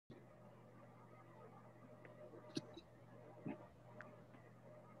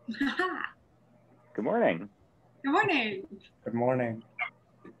Good morning. Good morning. Good morning.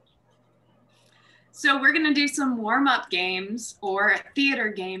 So we're going to do some warm-up games or theater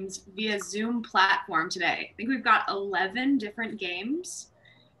games via Zoom platform today. I think we've got 11 different games,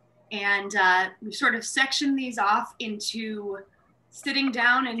 and we've sort of sectioned these off into sitting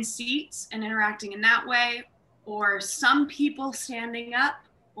down in seats and interacting in that way, or some people standing up,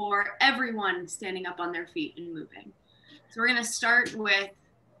 or everyone standing up on their feet and moving. So we're going to start with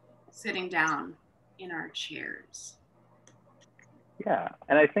sitting down in our chairs. Yeah,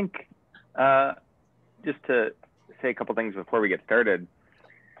 and I think just to say a couple things before we get started,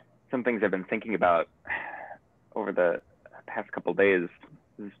 some things I've been thinking about over the past couple days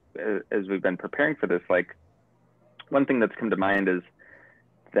as we've been preparing for this. Like, one thing that's come to mind is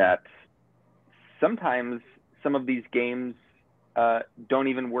that sometimes some of these games don't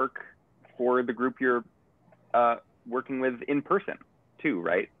even work for the group you're working with in person too,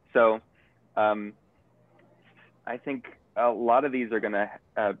 right? So I think a lot of these are going to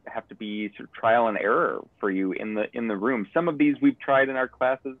have to be sort of trial and error for you in the room. Some of these we've tried in our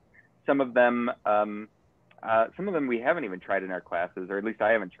classes. Some of them we haven't even tried in our classes, or at least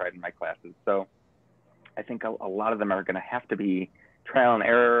I haven't tried in my classes. So I think a lot of them are going to have to be trial and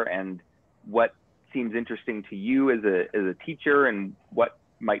error, and what seems interesting to you as a teacher and what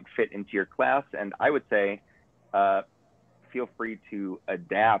might fit into your class. And I would say feel free to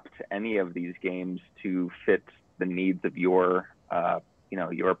adapt any of these games to fit the needs of your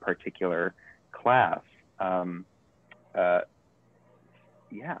your particular class. Yeah,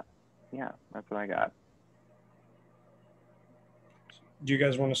 that's what I got. Do you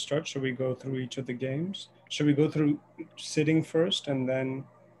guys want to start? Should we go through each of the games? Should we go through sitting first and then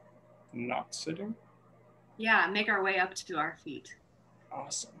not sitting? Yeah, make our way up to our feet.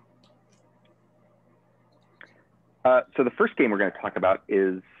 Awesome. So the first game we're going to talk about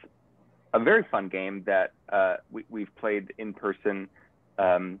is a very fun game that we've played in person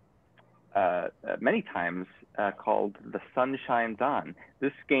many times, called The Sun Shines On.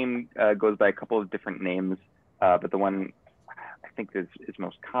 This game goes by a couple of different names, but the one I think is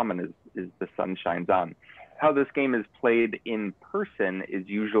most common is The Sun Shines On. How this game is played in person is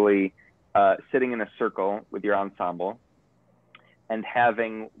usually sitting in a circle with your ensemble and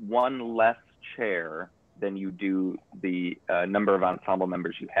having one less chair than you do the number of ensemble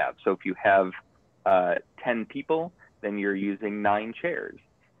members you have. So if you have 10 people, then you're using 9 chairs,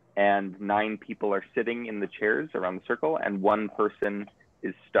 and 9 people are sitting in the chairs around the circle, and one person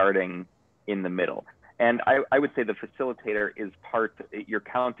is starting in the middle. And I would say the facilitator is you're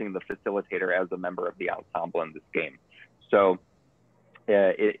counting the facilitator as a member of the ensemble in this game. So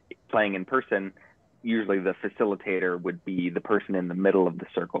playing in person, usually the facilitator would be the person in the middle of the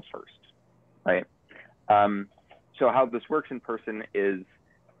circle first, right? So how this works in person is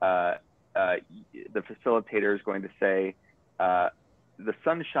the facilitator is going to say, the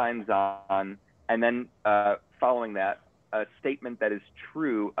sun shines on, and then following that, a statement that is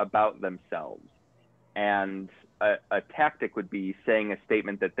true about themselves. And a tactic would be saying a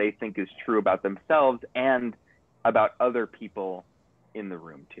statement that they think is true about themselves and about other people in the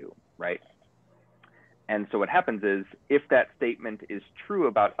room too, right? And so what happens is, if that statement is true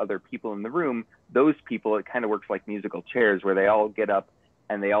about other people in the room, those people, it kind of works like musical chairs, where they all get up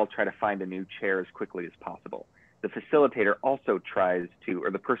and they all try to find a new chair as quickly as possible. The facilitator also tries to,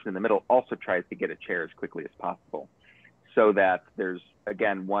 or the person in the middle also tries to get a chair as quickly as possible, so that there's,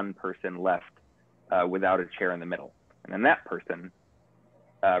 again, one person left without a chair in the middle. And then that person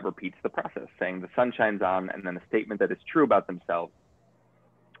repeats the process, saying the sun shines on, and then a statement that is true about themselves.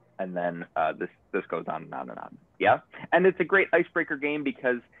 And then this goes on and on and on. Yeah, and it's a great icebreaker game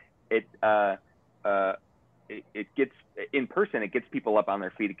because it gets, in person, it gets people up on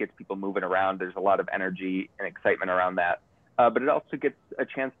their feet, it gets people moving around. There's a lot of energy and excitement around that, but it also gets a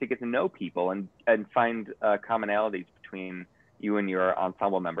chance to get to know people and find commonalities between you and your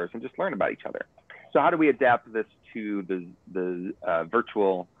ensemble members, and just learn about each other. So how do we adapt this to the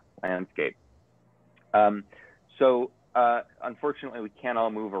virtual landscape? Unfortunately, we can't all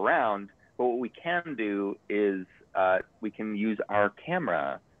move around, but what we can do is we can use our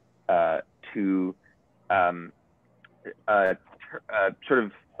camera to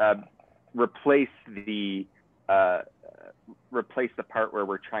replace the part where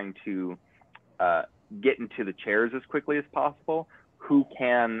we're trying to get into the chairs as quickly as possible. Who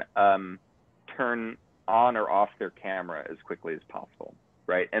can turn on or off their camera as quickly as possible,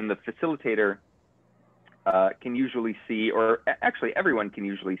 right? And the facilitator can usually see, or actually everyone can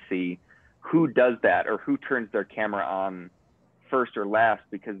usually see, who does that or who turns their camera on first or last,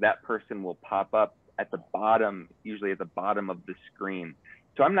 because that person will pop up at the bottom, usually at the bottom of the screen.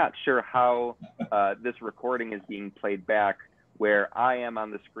 So I'm not sure how this recording is being played back, where I am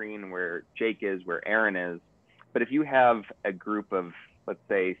on the screen, where Jake is, where Erin is. But if you have a group of, let's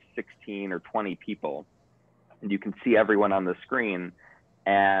say, 16 or 20 people, and you can see everyone on the screen,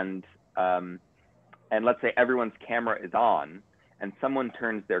 and let's say everyone's camera is on, and someone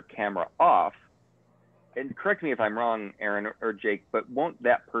turns their camera off, and correct me if I'm wrong, Erin or Jake, but won't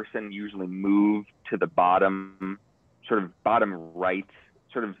that person usually move to the bottom, sort of bottom right,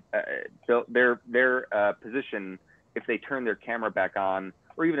 sort of their position, if they turn their camera back on,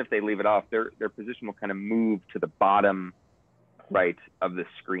 or even if they leave it off, their position will kind of move to the bottom right of the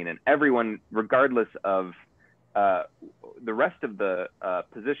screen, and everyone, regardless of the rest of the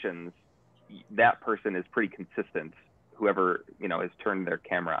positions, that person is pretty consistent, whoever, you know, has turned their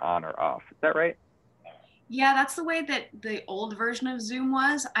camera on or off. Is that right? Yeah, that's the way that the old version of Zoom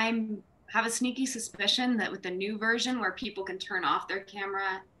was. I have a sneaky suspicion that with the new version, where people can turn off their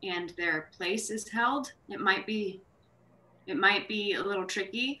camera and their place is held, it might be a little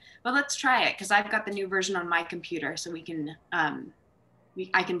tricky, but let's try it, because I've got the new version on my computer, so we can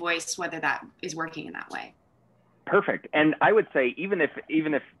I can voice whether that is working in that way. Perfect. And I would say, even if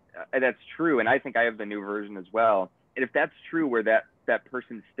that's true, and I think I have the new version as well, and if that's true where that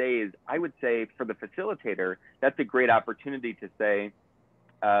person stays, I would say for the facilitator, that's a great opportunity to say,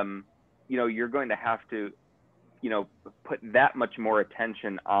 you know, you're going to have to, you know, put that much more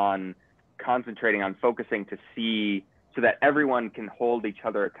attention on concentrating on focusing to see, so that everyone can hold each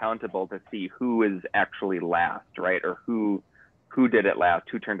other accountable to see who is actually last, right? Or who did it last,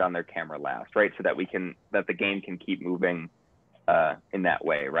 who turned on their camera last, right? So that that the game can keep moving in that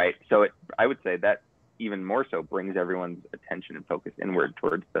way, right? So I would say that even more so brings everyone's attention and focus inward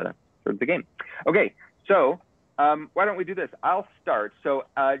towards the game. Okay, so why don't we do this? I'll start. So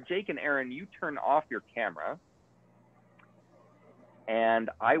Jake and Erin, you turn off your camera, and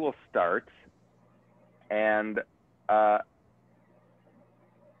I will start. And I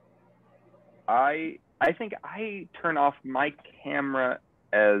think I turn off my camera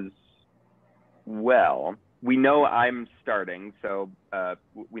as well. We know I'm starting, so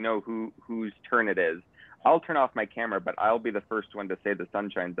we know whose turn it is. I'll turn off my camera, but I'll be the first one to say the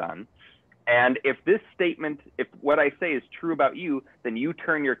sun shines on. And if this statement, if what I say is true about you, then you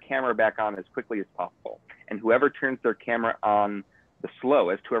turn your camera back on as quickly as possible. And whoever turns their camera on the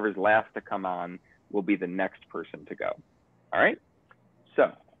slowest, whoever's last to come on, will be the next person to go. All right?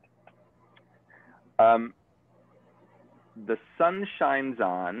 So, the sun shines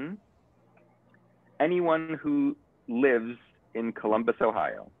on anyone who lives in Columbus,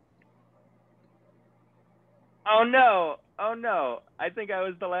 Ohio. Oh no, I think I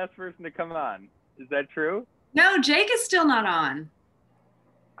was the last person to come on. Is that true? No, Jake is still not on.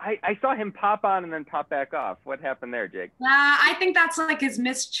 I saw him pop on and then pop back off. What happened there, Jake? I think that's like his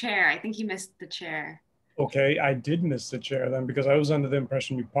missed chair. I think he missed the chair. Okay, I did miss the chair then, because I was under the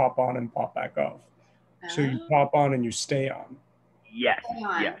impression you pop on and pop back off. So you pop on and you stay on. Yes,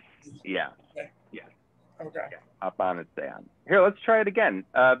 on. yes, yeah, Okay. yes. Okay. Yeah. Hop on and stay on. Here, let's try it again.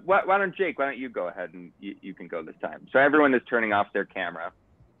 Why don't Jake, why don't you go ahead and you can go this time. So everyone is turning off their camera,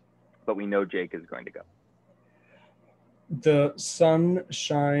 but we know Jake is going to go. The sun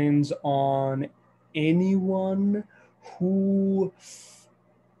shines on anyone who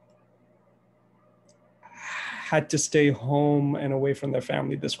had to stay home and away from their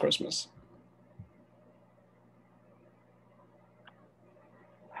family this Christmas.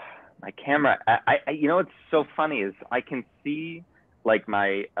 My camera, you know what's so funny is I can see like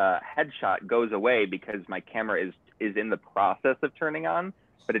my headshot goes away because my camera is in the process of turning on,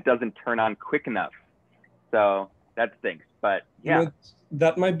 but it doesn't turn on quick enough. So that stinks, but yeah. You know,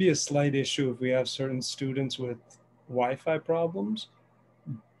 that might be a slight issue if we have certain students with Wi-Fi problems,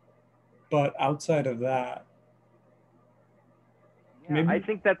 but outside of that. Yeah, maybe... I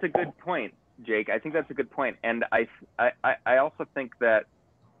think that's a good point, Jake. I think that's a good point. And I also think that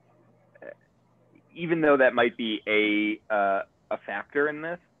even though that might be a factor in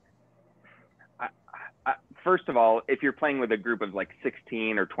this, first of all, if you're playing with a group of like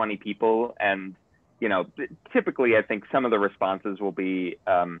 16 or 20 people, and you know, typically I think some of the responses will be,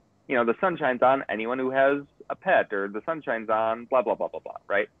 you know, the sun shines on anyone who has a pet, or the sun shines on blah blah blah blah blah,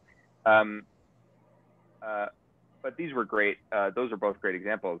 right? But these were great. Those are both great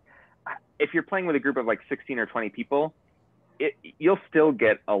examples. If you're playing with a group of like 16 or 20 people, you'll still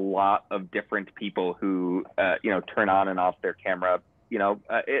get a lot of different people who you know, turn on and off their camera. You know,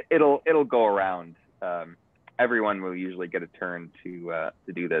 it'll go around. Everyone will usually get a turn to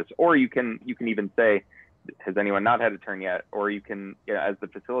do this, or you can even say, has anyone not had a turn yet? Or you can, you know, as the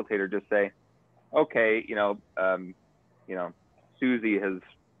facilitator, just say, okay, you know, Susie has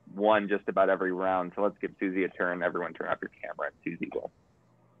won just about every round, so let's give Susie a turn. Everyone turn off your camera, and Susie will,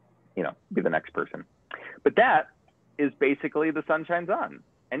 be the next person. But that is basically The Sun Shines On.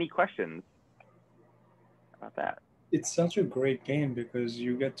 Any questions about that? It's such a great game because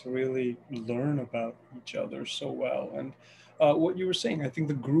you get to really learn about each other so well. And what you were saying, I think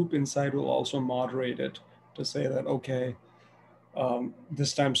the group inside will also moderate it to say that, okay,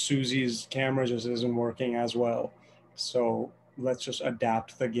 this time Susie's camera just isn't working as well. So let's just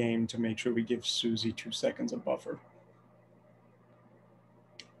adapt the game to make sure we give Susie 2 seconds of buffer.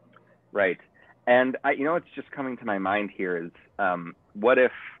 Right. And what's just coming to my mind here is, what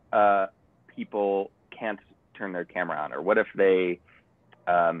if people can't turn their camera on, or what if they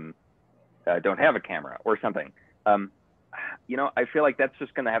don't have a camera or something? I feel like that's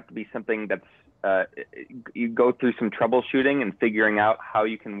just going to have to be something that's you go through some troubleshooting and figuring out how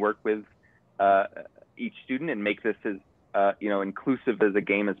you can work with each student and make this as inclusive as a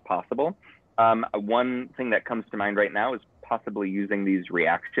game as possible. One thing that comes to mind right now is possibly using these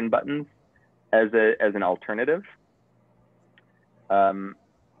reaction buttons as an alternative.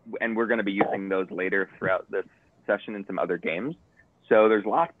 And we're going to be using those later throughout this session in some other games. So there's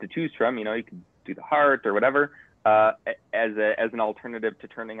lots to choose from. You can do the heart or whatever as an alternative to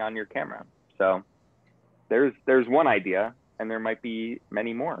turning on your camera. So there's one idea, and there might be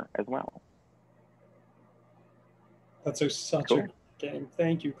many more as well. That's such cool. a game.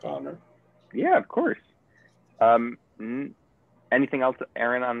 Thank you, Connor. Yeah, of course. Anything else,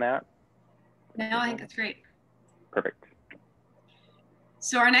 Erin, on that? No, I think that's great. Perfect.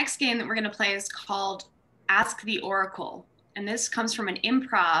 So our next game that we're going to play is called Ask the Oracle. And this comes from an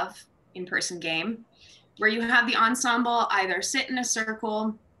improv in-person game where you have the ensemble either sit in a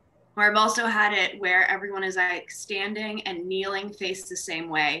circle, or I've also had it where everyone is like standing and kneeling face the same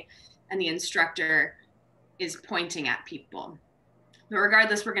way, and the instructor is pointing at people. But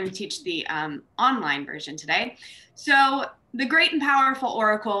regardless, we're going to teach the online version today. So the great and powerful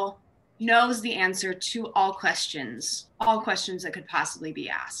Oracle knows the answer to all questions that could possibly be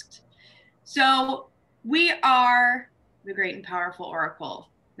asked. So we are the great and powerful Oracle.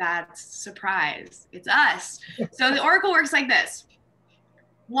 That's surprise. It's us. So the Oracle works like this.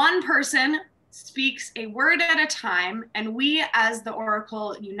 One person speaks a word at a time, and we as the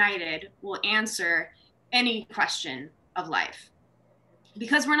Oracle United will answer any question of life.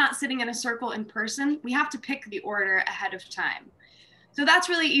 Because we're not sitting in a circle in person, we have to pick the order ahead of time. So that's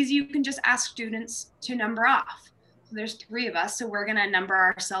really easy. You can just ask students to number off. So there's 3 of us, so we're gonna number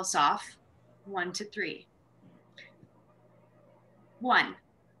ourselves off 1 to 3. 1.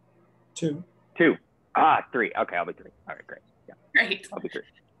 2. 2. 3. Okay, I'll be 3. All right, great. Yeah. Great. I'll be 3.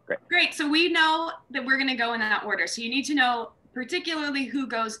 Great, so we know that we're gonna go in that order. So you need to know particularly who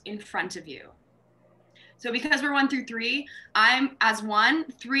goes in front of you. So because we're 1 through 3, I'm as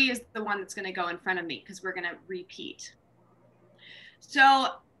 1, 3 is the one that's gonna go in front of me because we're gonna repeat. So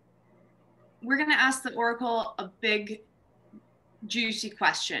we're gonna ask the Oracle a big, juicy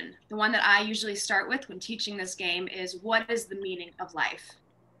question. The one that I usually start with when teaching this game is, what is the meaning of life?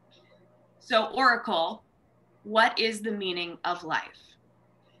 So Oracle, what is the meaning of life?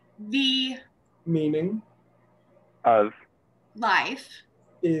 The meaning of life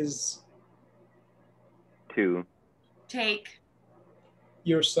is to take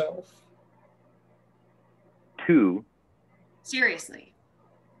yourself to seriously.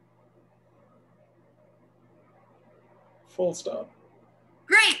 Full stop.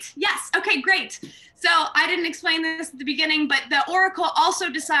 Great. Yes. Okay, great. So I didn't explain this at the beginning, but the Oracle also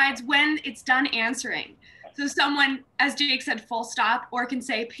decides when it's done answering. So someone, as Jake said, full stop, or can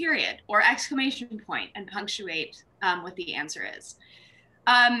say period or exclamation point and punctuate what the answer is.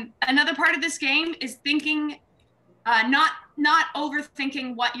 Another part of this game is thinking, not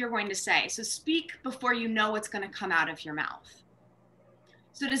overthinking what you're going to say. So speak before you know what's going to come out of your mouth.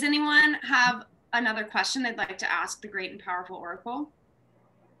 So does anyone have another question they'd like to ask the great and powerful Oracle?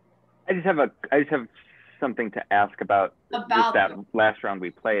 I just have something to ask about just that last round we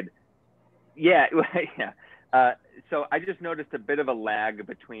played. Yeah, yeah. So I just noticed a bit of a lag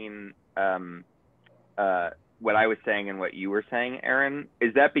between what I was saying and what you were saying, Erin.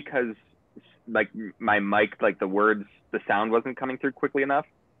 Is that because like my mic, like the sound wasn't coming through quickly enough?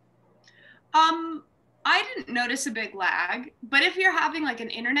 I didn't notice a big lag, but if you're having like an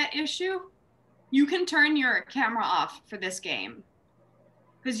internet issue, you can turn your camera off for this game.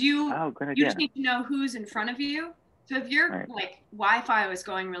 Because you just need to know who's in front of you. So if your like Wi-Fi was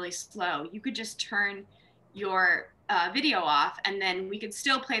going really slow, you could just turn your video off, and then we could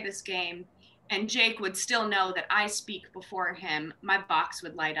still play this game, and Jake would still know that I speak before him. My box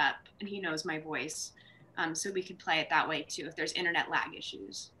would light up, and he knows my voice. so we could play it that way too if there's internet lag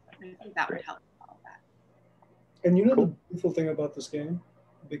issues. I think that would help all of that. And you know the beautiful thing about this game?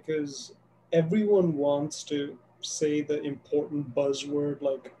 Because everyone wants to say the important buzzword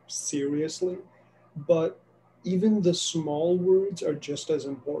like seriously, but even the small words are just as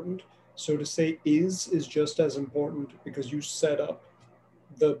important. So to say is just as important because you set up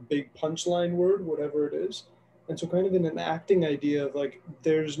the big punchline word, whatever it is. And so kind of in an acting idea of like,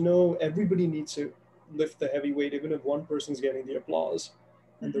 everybody needs to lift the heavy weight, even if one person's getting the applause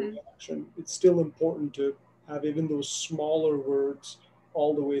and the reaction. It's still important to have even those smaller words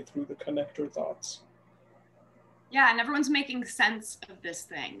all the way through the connector thoughts. Yeah, and everyone's making sense of this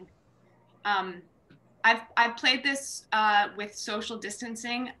thing. I've played this with social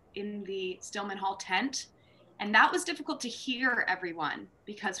distancing in the Stillman Hall tent, and that was difficult to hear everyone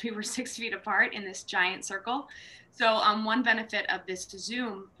because we were 6 feet apart in this giant circle. So one benefit of this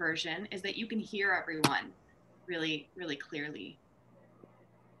Zoom version is that you can hear everyone really, really clearly.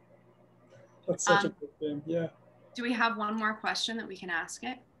 That's such a good game, yeah. Do we have one more question that we can ask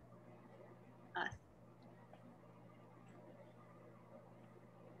it?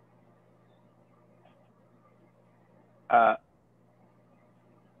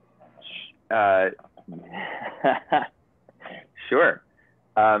 Sure.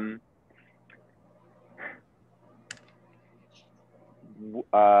 Wow.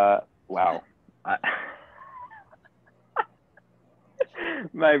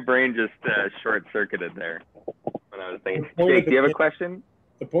 My brain just short-circuited there when I was thinking. Jake, do you have a question?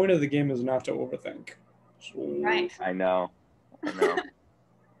 The point of the game is not to overthink. So... Right. I know. I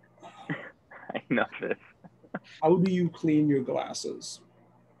know this. How do you clean your glasses?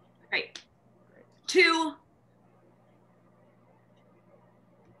 Great. 2.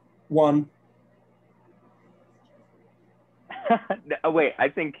 1. Oh wait, I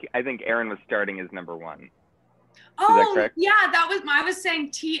think Erin was starting as number 1. Oh yeah, I was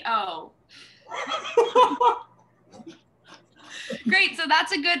saying TO. Great, so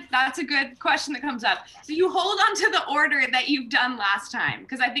that's a good question that comes up. So you hold on to the order that you've done last time,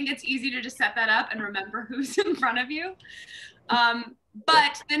 because I think it's easy to just set that up and remember who's in front of you.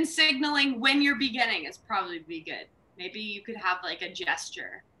 But then signaling when you're beginning is probably be good. Maybe you could have like a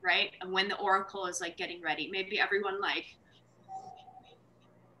gesture, right? And when the oracle is like getting ready, maybe everyone like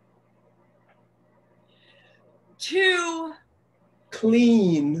 2.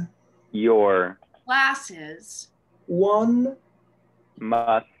 Clean your glasses. 1.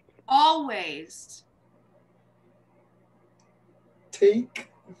 Must always take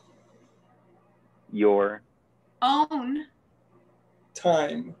your own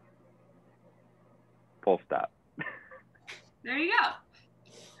time. Full stop. There you go.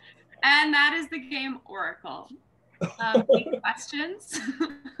 And that is the game Oracle. Any questions?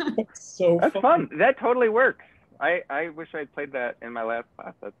 That's fun. That totally works. I wish I'd played that in my last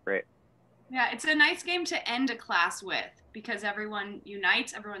class. That's great. Yeah, it's a nice game to end a class with because everyone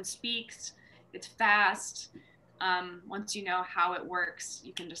unites, everyone speaks, it's fast. Once you know how it works,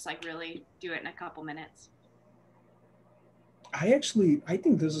 you can just like really do it in a couple minutes. I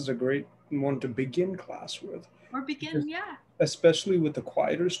think this is a great one to begin class with. Or begin, yeah. Especially with the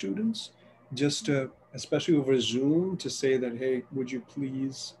quieter students, just to, especially over Zoom, to say that, hey, would you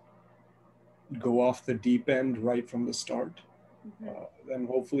please go off the deep end right from the start? Then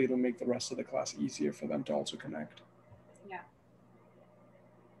hopefully it'll make the rest of the class easier for them to also connect. Yeah.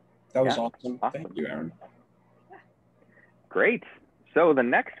 That was awesome. Thank you, Erin. Yeah. Great. So the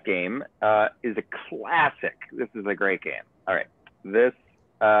next game is a classic. This is a great game. All right. This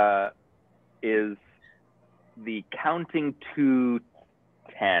is the counting to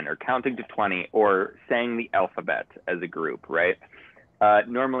 10 or counting to 20 or saying the alphabet as a group, right?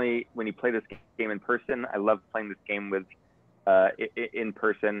 Normally, when you play this game in person, I love playing this game with in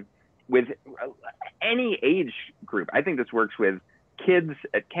person with any age group. I think this works with kids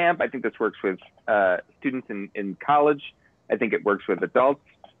at camp. I think this works with students in college. I think it works with adults.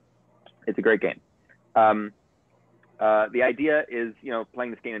 It's a great game. The idea is,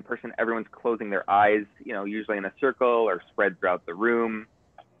 playing this game in person, everyone's closing their eyes, usually in a circle or spread throughout the room,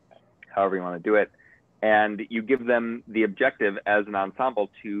 however you want to do it. And you give them the objective as an ensemble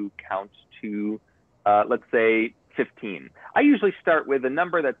to count to, let's say, 15. I usually start with a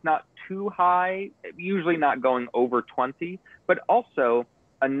number that's not too high, usually not going over 20, but also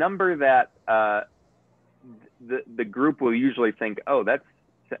a number that the group will usually think, oh, that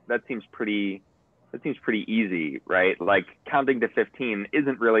seems pretty easy, right? Like counting to 15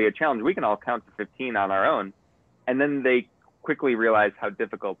 isn't really a challenge. We can all count to 15 on our own. And then they quickly realize how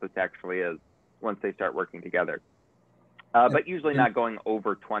difficult this actually is once they start working together. but usually not going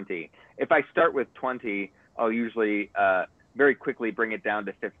over 20. If I start with 20, I'll usually very quickly bring it down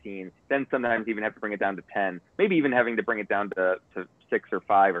to 15, then sometimes even have to bring it down to 10, maybe even having to bring it down to 6 or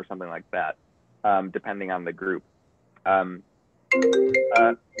 5 or something like that, depending on the group. Some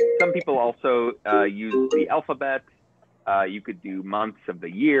people also use the alphabet. You could do months of the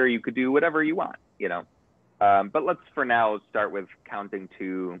year. You could do whatever you want, you know. But let's for now start with counting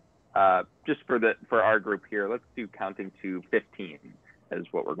to, just for our group here, let's do counting to 15 is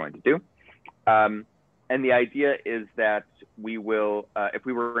what we're going to do. And the idea is that we will, if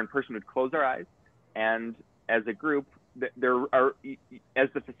we were in person, we'd close our eyes, and as a group, as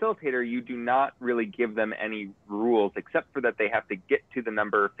the facilitator, you do not really give them any rules except for that they have to get to the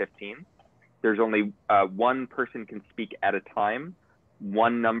number 15. There's only one person can speak at a time,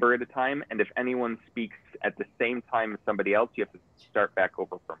 one number at a time, and if anyone speaks at the same time as somebody else, you have to start back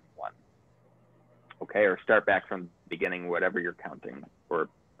over from 1. Okay, or start back from the beginning, whatever you're counting or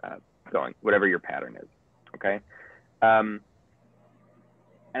going, whatever your pattern is. Okay, and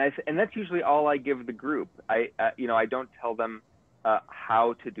that's usually all I give the group. I don't tell them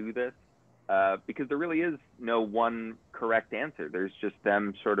how to do this because there really is no one correct answer. There's just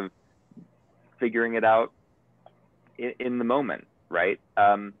them sort of figuring it out in the moment, right?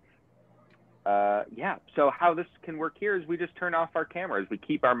 Yeah, so how this can work here is we just turn off our cameras. We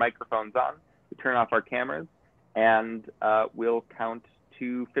keep our microphones on, we turn off our cameras, and we'll count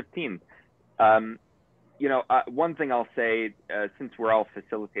to 15. One thing I'll say, since we're all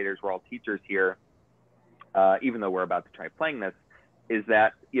facilitators, we're all teachers here, even though we're about to try playing this, is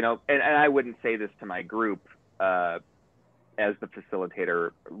that, and I wouldn't say this to my group as the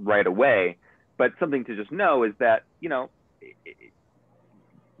facilitator right away, but something to just know is that,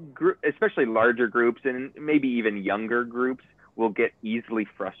 especially larger groups and maybe even younger groups will get easily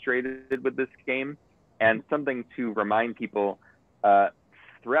frustrated with this game. And something to remind people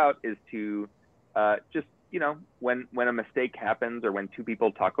throughout is to just, when a mistake happens or when 2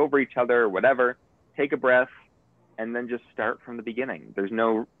 people talk over each other or whatever, take a breath and then just start from the beginning. There's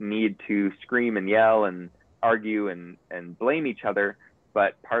no need to scream and yell and argue and blame each other,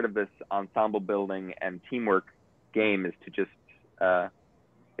 but part of this ensemble building and teamwork game is to just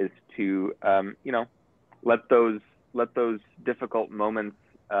let those difficult moments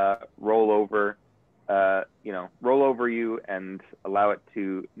roll over you and allow it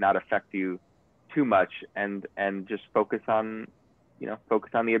to not affect you too much, and just focus on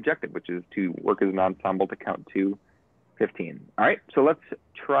the objective, which is to work as an ensemble to count to 15. All right, so let's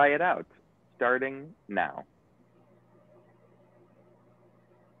try it out, starting now.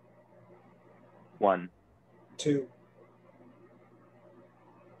 1, 2,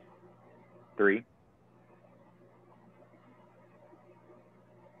 3,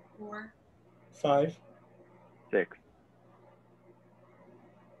 4, 5, 6,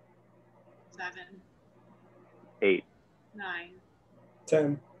 7, 8, 9,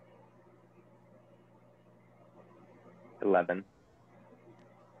 10, 11,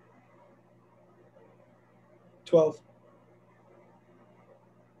 12,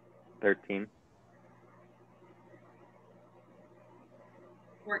 13,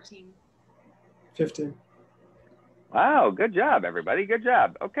 14. 15. Wow, good job, everybody. Good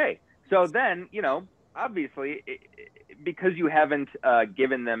job. Okay, so then, obviously, because you haven't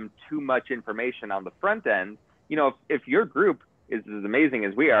given them too much information on the front end, if your group is as amazing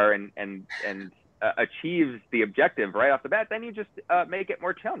as we are and achieves the objective right off the bat, then you just make it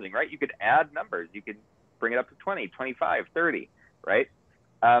more challenging, right? You could add numbers. You could bring it up to 20, 25, 30, right?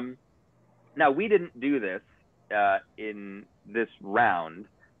 Now, we didn't do this in this round,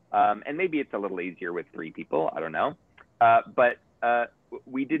 and maybe it's a little easier with 3 people. I don't know. But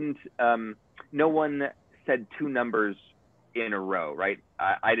we didn't, no one said 2 numbers in a row, right?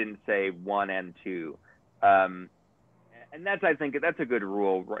 I didn't say 1 and 2. And that's, I think, that's a good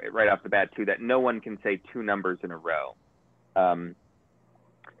rule right off the bat, too, that no one can say 2 numbers in a row.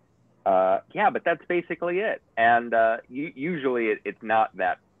 Yeah, but that's basically it. And usually it's not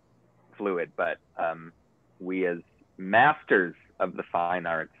that fluid, but we as masters of the fine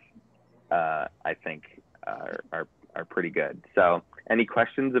arts, I think, are pretty good. So any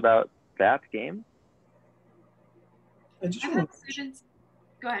questions about that game? I have students.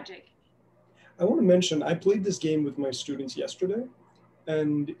 Go ahead, Jake. I want to mention, I played this game with my students yesterday,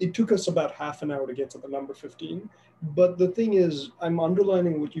 and it took us about half an hour to get to the number 15. But the thing is, I'm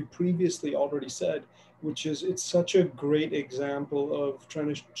underlining what you previously already said, which is it's such a great example of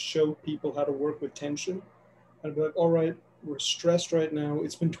trying to show people how to work with tension. I'd be like, all right, we're stressed right now.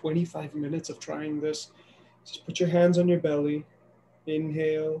 It's been 25 minutes of trying this. Just put your hands on your belly,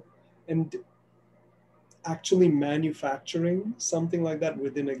 inhale, and actually manufacturing something like that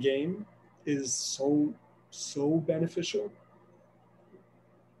within a game is so beneficial.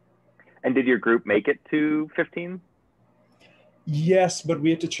 And did your group make it to 15? Yes, but we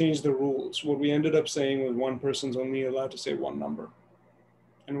had to change the rules. What we ended up saying was one person's only allowed to say one number,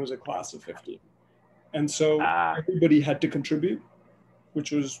 and it was a class of 15. And so everybody had to contribute,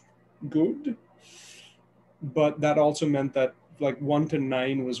 which was good. But that also meant that like 1 to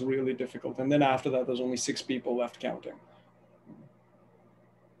 9 was really difficult. And then after that, there's only 6 people left counting.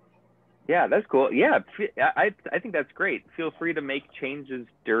 Yeah, that's cool. Yeah, I think that's great. Feel free to make changes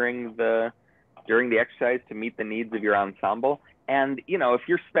during the exercise to meet the needs of your ensemble. And, you know, if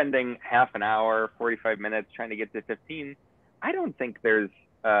you're spending half an hour, 45 minutes trying to get to 15, I don't think there's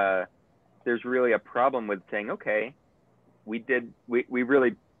really a problem with saying, okay, we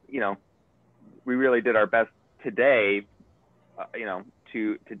really, you know, we really did our best today, you know,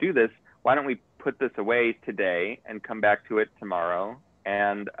 to do this. Why don't we put this away today and come back to it tomorrow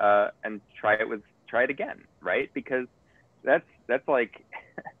and try it again, right? Because that's like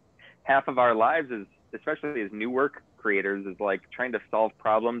half of our lives is, especially as new work creators, is like trying to solve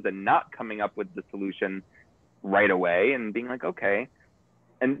problems and not coming up with the solution right away and being like, okay,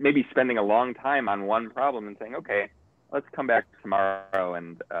 and maybe spending a long time on one problem and saying, okay, let's come back tomorrow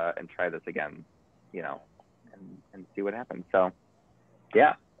and try this again, you know, and see what happens. So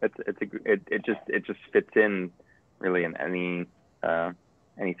yeah, it just fits in really in any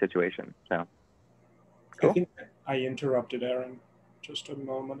situation. So cool. I think I interrupted Erin just a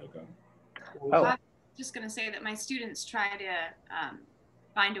moment ago. Oh. I'm just going to say that my students try to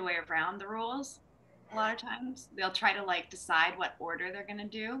find a way around the rules. A lot of times they'll try to like decide what order they're going to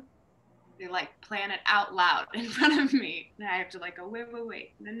do. They like plan it out loud in front of me, and I have to like go,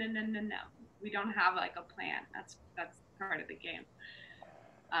 wait, no, we don't have like a plan. That's part of the game.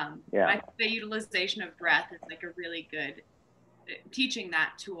 Yeah. I think the utilization of breath is like a really good, teaching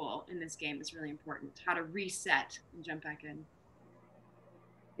that tool in this game is really important. How to reset and jump back in.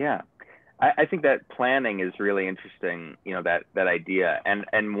 Yeah, I think that planning is really interesting. You know, that idea,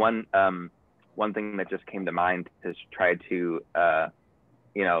 and one thing that just came to mind is try to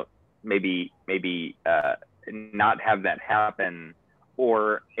you know, maybe not have that happen,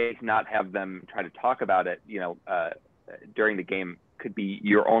 or if not have them try to talk about it, you know, during the game. Could be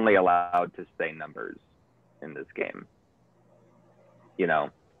you're only allowed to say numbers in this game, you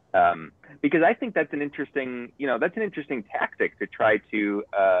know, because I think that's an interesting, you know, that's an interesting tactic to try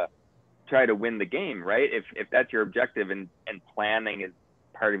to win the game, right? If that's your objective and planning is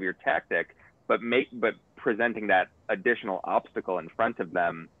part of your tactic, but presenting that additional obstacle in front of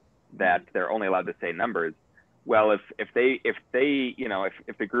them that they're only allowed to say numbers. Well, if they you know,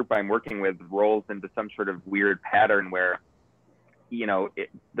 if the group I'm working with rolls into some sort of weird pattern where, you know,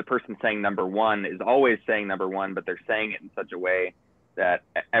 the person saying number one is always saying number one, but they're saying it in such a way that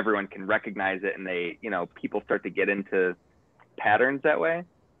everyone can recognize it, and they, you know, people start to get into patterns that way.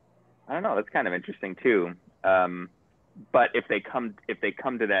 I don't know. That's kind of interesting too. But if they come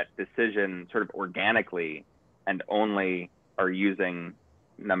to that decision sort of organically and only are using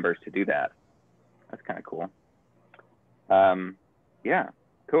numbers to do that, that's kind of cool. Yeah,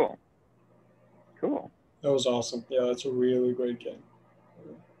 cool. That was awesome. Yeah, that's a really great game.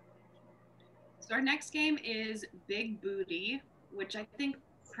 So our next game is Big Booty, which I think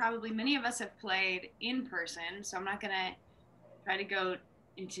probably many of us have played in person. So I'm not going to try to go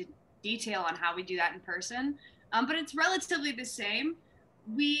into detail on how we do that in person, but it's relatively the same.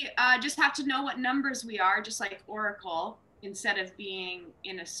 We just have to know what numbers we are, just like Oracle, instead of being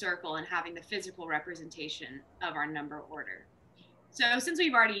in a circle and having the physical representation of our number order. So since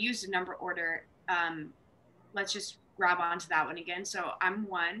we've already used a number order, let's just grab onto that one again. So I'm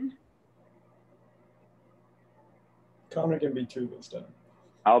 1. Connor can be 2 this time.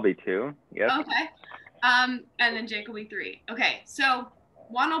 I'll be 2. Yep. Okay. And then Jake will be 3. Okay. So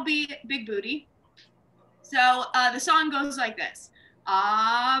 1 will be Big Booty. So the song goes like this.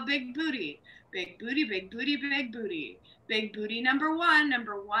 Ah, big booty, big booty, big booty, big booty. Big booty number one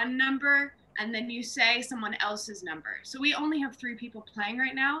number. And then you say someone else's number. So we only have 3 people playing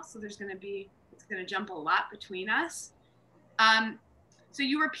right now. So it's going to jump a lot between us. So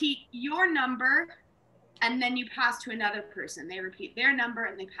you repeat your number, and then you pass to another person. They repeat their number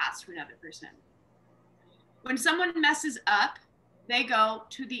and they pass to another person. When someone messes up, they go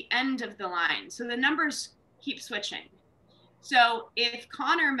to the end of the line. So the numbers keep switching. So if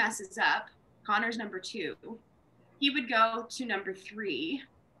Connor messes up, Connor's number 2, he would go to number 3,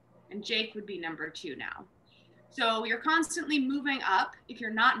 and Jake would be number 2 now. So you're constantly moving up if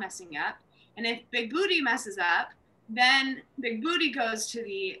you're not messing up. And if Big Booty messes up, then Big Booty goes to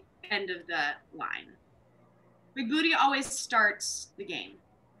the end of the line. Big Booty always starts the game.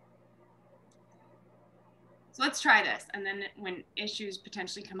 So let's try this, and then when issues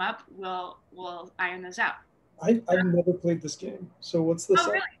potentially come up, we'll iron those out. I've never played this game. So what's the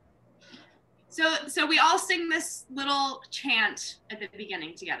song? Really? So we all sing this little chant at the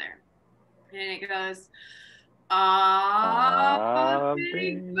beginning together, and it goes, "Ah,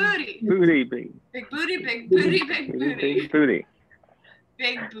 big booty, booty, big booty, big booty, big booty, big booty,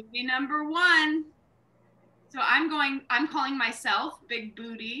 big booty number one." So I'm calling myself Big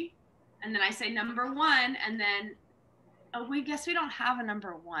Booty, and then I say number one, and then we guess we don't have a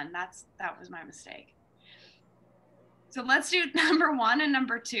number one. That was my mistake. So let's do number one and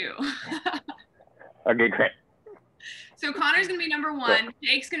number two. Okay, great. So Connor's gonna be number one,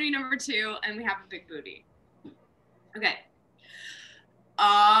 Jake's gonna be number two, and we have a Big Booty. Okay.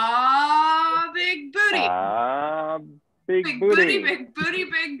 Big booty. Big booty. Big booty,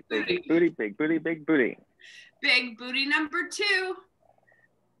 big booty. Big booty, big booty, big booty. Big booty number two.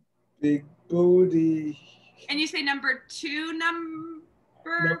 Big booty. And you say number two,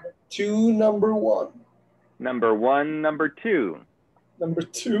 Number two, number one. Number one, number two. Number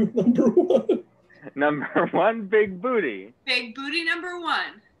two, number one. Number one, big booty. Big booty number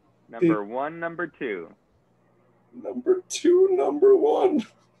one. Number one, number two. Number two, number one.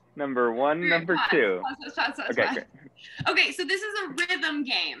 Number one, number two. Okay, great. Okay, so this is a rhythm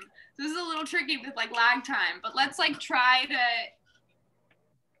game. So this is a little tricky with like lag time, but let's like try to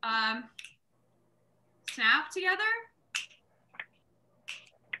snap together.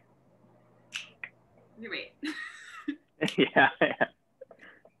 Okay, wait. Yeah.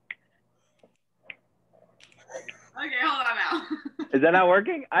 Okay, hold on now. Is that not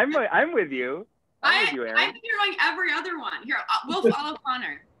working? I'm with you. I'm with you, Erin. I think you're going every other one. Here, we'll follow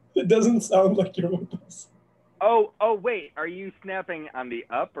Connor. It doesn't sound like you're with us. Oh, wait. Are you snapping on the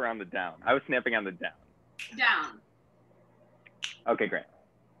up or on the down? I was snapping on the down. Down. Okay, great.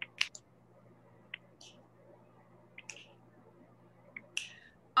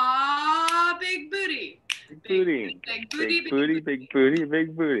 Big booty. Big booty. Big booty. Big booty. Big booty.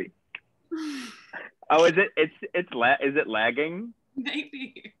 Big booty. Oh, is it? Is it lagging?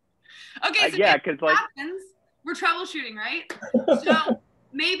 Maybe. Okay. So yeah, because like happens, we're troubleshooting, right? So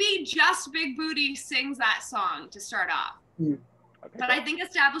maybe just Big Booty sings that song to start off. Okay, but I think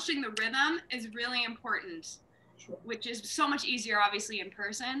establishing the rhythm is really important, which is so much easier, obviously, in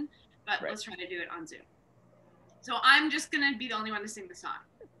person. But let's try to do it on Zoom. So I'm just gonna be the only one to sing the song.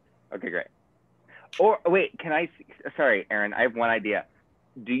 Okay, great. Or wait, sorry, Erin, I have one idea.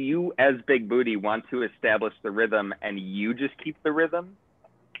 Do you, as Big Booty, want to establish the rhythm and you just keep the rhythm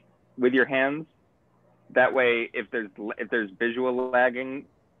with your hands? That way, if there's visual lagging,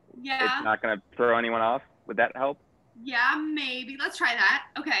 it's not going to throw anyone off. Would that help? Yeah, maybe. Let's try that.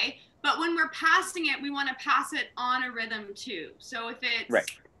 Okay. But when we're passing it, we want to pass it on a rhythm too. So if it's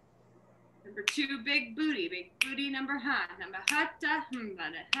number two, Big Booty number ha, number ha,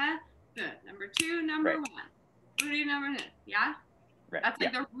 good. Number two, number one, booty number ha, yeah? Right. That's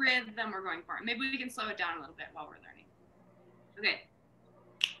like the rhythm we're going for. Maybe we can slow it down a little bit while we're learning. Okay.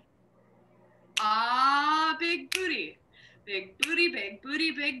 Big booty. Big booty, big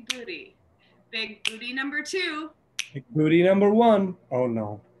booty, big booty. Big booty number two. Big booty number one. Oh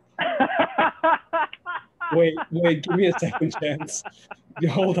no. Wait, give me a second chance.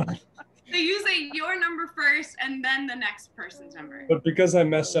 Hold on. So you say your number first and then the next person's number. But because I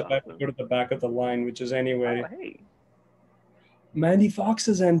messed up, I have to go to the back of the line, which is anyway. Oh, hey. Mandy Fox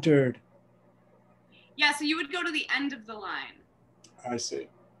has entered. Yeah, so you would go to the end of the line. I see.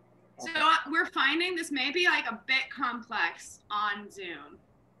 So we're finding this may be like a bit complex on Zoom.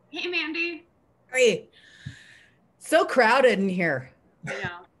 Hey, Mandy. Hey, so crowded in here. I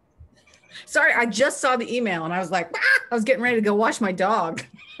know. Sorry, I just saw the email and I was like, I was getting ready to go wash my dog.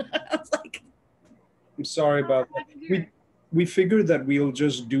 I was like, I'm sorry about that. We figured that we'll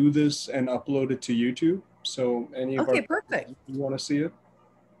just do this and upload it to YouTube. So any of our perfect. You want to see it,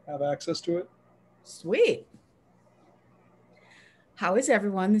 have access to it. Sweet. How is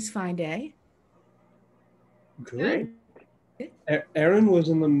everyone this fine day? Great. Erin was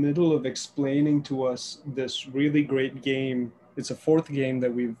in the middle of explaining to us this really great game. It's a fourth game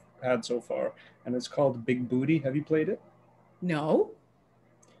that we've had so far, and it's called Big Booty. Have you played it? No.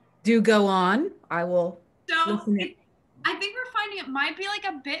 Do go on. I will. So I think we're finding it might be like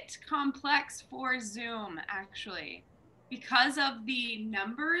a bit complex for Zoom, actually, because of the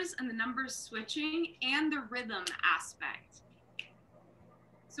numbers and the numbers switching and the rhythm aspect.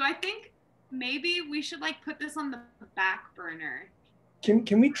 So I think maybe we should like put this on the back burner. Can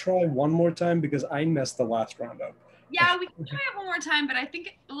we try one more time, because I messed the last round up? Yeah, we can try it one more time, but I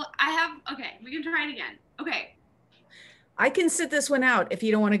think okay, we can try it again. Okay, I can sit this one out if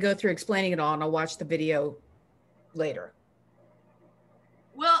you don't want to go through explaining it all, and I'll watch the video later.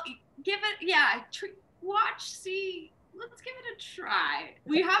 Well, give it, yeah, watch, see, let's give it a try.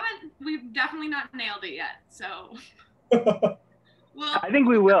 We've definitely not nailed it yet, so. Well, I think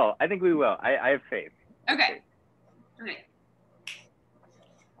we will. I have faith. Okay.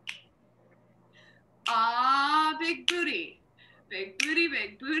 Ah, big booty. Big booty,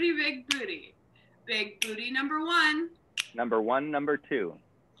 big booty, big booty. Big booty number 1. Number 1, number 2.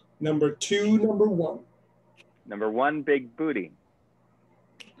 Number 2, number 1. Number 1, big booty.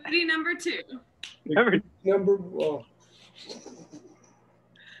 Booty number 2. Number 1.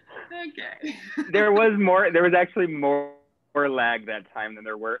 Okay. There was actually more lag that time than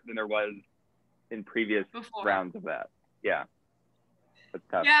there was in previous rounds of that. Yeah. That's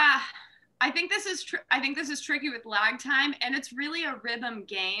tough. Yeah. I think this is tricky with lag time, and it's really a rhythm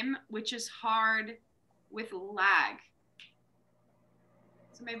game, which is hard with lag.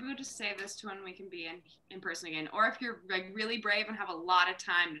 So maybe we'll just save this to when we can be in person again, or if you're like really brave and have a lot of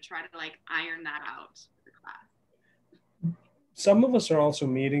time to try to like iron that out for the class. Some of us are also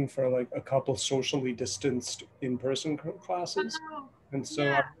meeting for like a couple socially distanced in-person classes, and so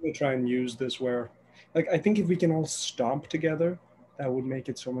I'm going to try and use this where, like, I think if we can all stomp together, that would make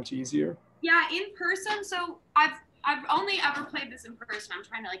it so much easier. Yeah, in person. So I've only ever played this in person. I'm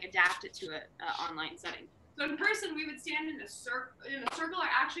trying to like adapt it to an online setting. So in person, we would stand in a circle, or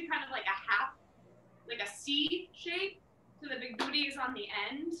actually kind of like a half, like a C shape. So the big booty is on the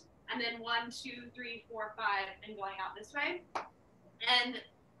end, and then 1, 2, 3, 4, 5, and going out this way. And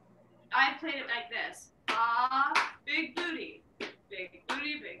I've played it like this: ah, big booty, big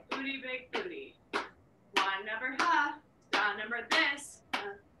booty, big booty, big booty. 1 number ha, down number this.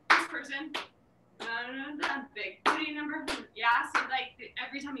 This person, big booty number. Yeah, so like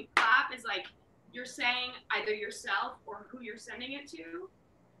every time you clap is like you're saying either yourself or who you're sending it to.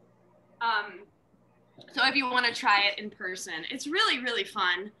 So if you want to try it in person, it's really, really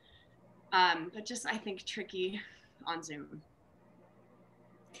fun, but just I think tricky on Zoom.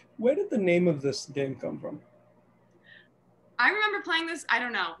 Where did the name of this game come from? I remember playing this, I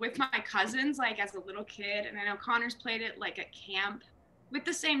don't know, with my cousins, like as a little kid, and I know Connor's played it like at camp with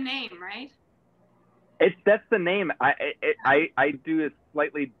the same name, right? That's the name. I do a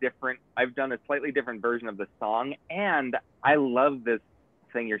slightly different. I've done a slightly different version of the song, and I love this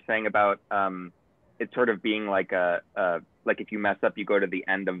thing you're saying about it sort of being like like if you mess up, you go to the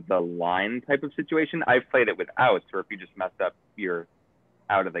end of the line type of situation. I've played it with outs, where if you just messed up, you're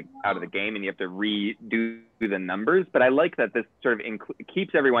out of the game, and you have to redo the numbers. But I like that this sort of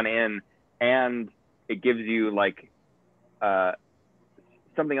keeps everyone in, and it gives you like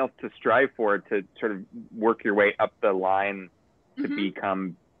something else to strive for, to sort of work your way up the line to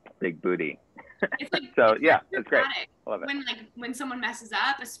become big booty. It's like, so it's yeah, it's great. I love it. When someone messes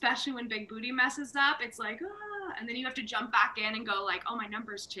up, especially when big booty messes up, it's like, ah, and then you have to jump back in and go like, oh, my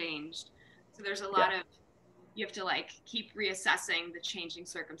number's changed. So there's a lot of, you have to like keep reassessing the changing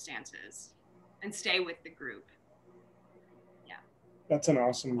circumstances and stay with the group. Yeah. That's an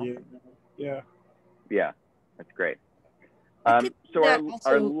awesome game. Yeah. Yeah, that's great. So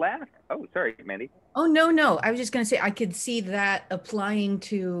our last, oh, sorry, Mandy. Oh, no. I was just going to say, I could see that applying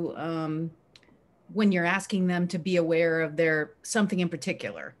to when you're asking them to be aware of their something in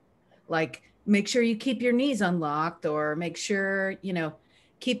particular, like make sure you keep your knees unlocked, or make sure,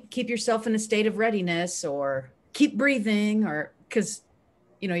 keep yourself in a state of readiness, or keep breathing, or because,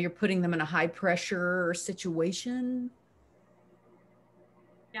 you're putting them in a high pressure situation.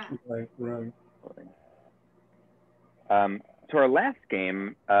 Yeah. Right. So our last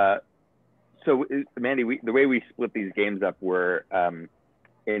game, so Mandy, the way we split these games up were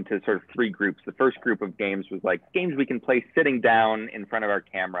into sort of 3 groups. The first group of games was like games we can play sitting down in front of our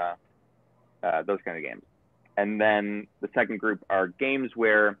camera, those kind of games. And then the second group are games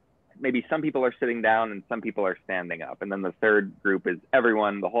where maybe some people are sitting down and some people are standing up. And then the third group is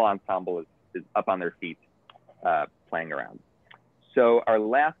everyone, the whole ensemble is up on their feet playing around. So our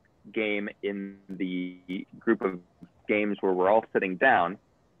last game in the group of games where we're all sitting down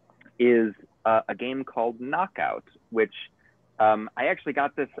is a game called Knockout, which I actually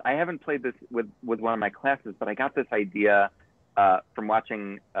got this. I haven't played this with one of my classes, but I got this idea from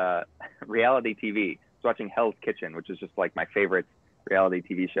watching reality TV. I was watching Hell's Kitchen, which is just like my favorite reality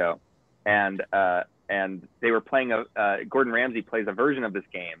TV show, and they were playing Gordon Ramsay plays a version of this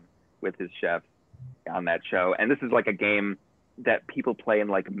game with his chefs on that show, and this is like a game that people play in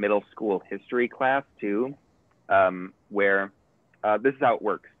like middle school history class too, where this is how it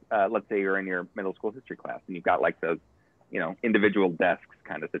works. Let's say you're in your middle school history class and you've got like those, individual desks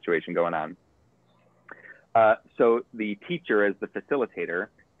kind of situation going on. So the teacher, as the facilitator,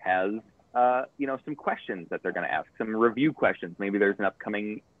 has some questions that they're going to ask, some review questions. Maybe there's an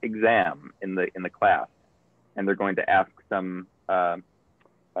upcoming exam in the class, and they're going to ask some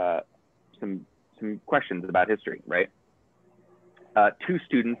questions about history, right? Two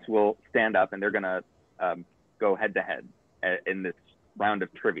students will stand up and they're going to go head to head in this round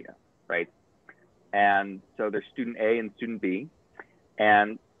of trivia, right? And so there's student A and student B,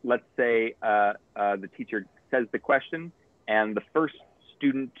 and let's say the teacher says the question, and the first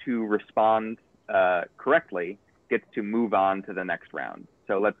student to respond correctly gets to move on to the next round.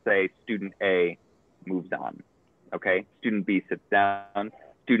 So let's say student A moves on, okay? Student B sits down.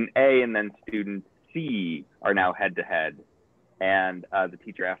 Student A and then student C are now head to head, and the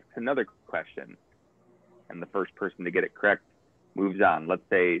teacher asks another question, and the first person to get it correct moves on. Let's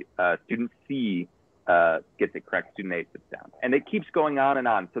say student C gets it correct, student A sits down. And it keeps going on and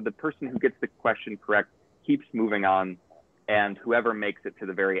on. So the person who gets the question correct keeps moving on, and whoever makes it to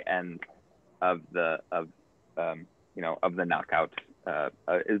the very end of the knockout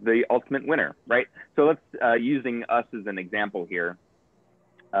is the ultimate winner, right? So let's using us as an example here.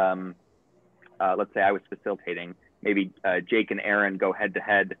 Let's say I was facilitating. Maybe Jake and Erin go head to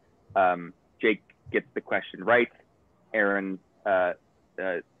head. Jake gets the question right. Erin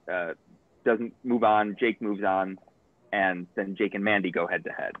doesn't move on. Jake moves on, and then Jake and Mandy go head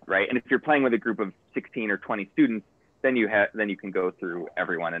to head, right? And if you're playing with a group of 16 or 20 students, then you can go through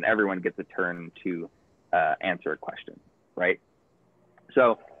everyone, and everyone gets a turn to answer a question, right?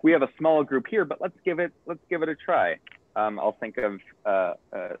 So we have a small group here, but let's give it a try. I'll think of a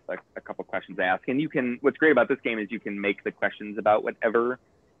couple questions I ask, and you can. What's great about this game is you can make the questions about whatever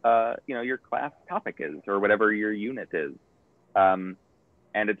your class topic is or whatever your unit is,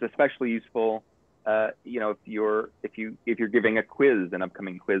 and it's especially useful, if you're giving a quiz, an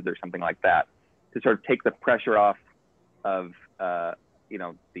upcoming quiz or something like that, to sort of take the pressure off of the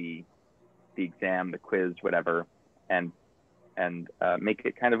exam, the quiz, whatever, and make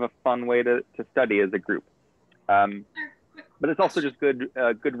it kind of a fun way to study as a group. But it's also just good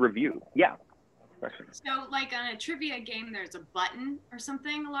review. Yeah. Questions. So like on a trivia game, there's a button or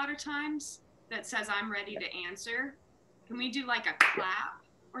something a lot of times that says I'm ready to answer. Can we do like a clap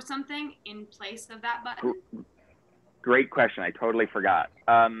or something in place of that button? Great question. I totally forgot.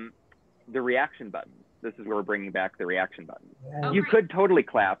 The reaction button. This is where we're bringing back the reaction button. Oh, You great. could totally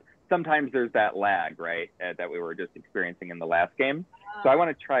clap. Sometimes there's that lag, right, that we were just experiencing in the last game. So I want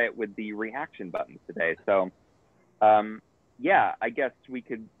to try it with the reaction button today. So yeah, I guess we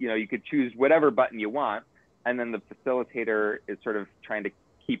could, you could choose whatever button you want, and then the facilitator is sort of trying to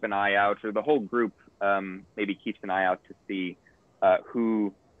keep an eye out, or the whole group maybe keeps an eye out to see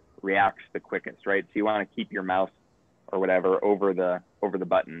who reacts the quickest, right? So you want to keep your mouse or whatever over the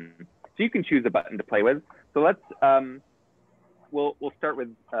button. So you can choose a button to play with. So let's we'll start with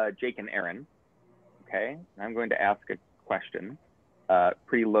Jake and Erin. Okay, I'm going to ask a question,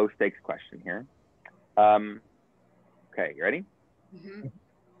 pretty low stakes question here. Okay, you ready? Mm-hmm.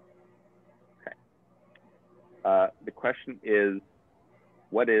 Okay. The question is,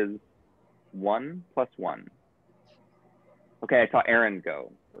 what is 1 + 1? Okay, I saw Erin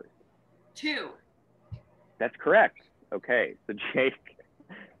go first. 2. That's correct. Okay, so Jake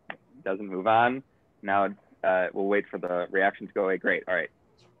doesn't move on. Now we'll wait for the reaction to go away. Great. All right,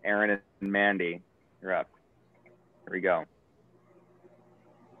 Erin and Mandy, you're up. Here we go.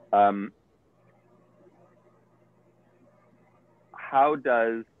 How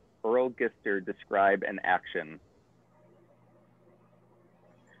does Earl Gister describe an action?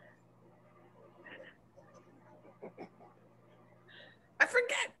 I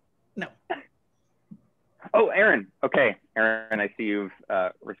forget. No. Oh, Erin. Okay, Erin, I see you've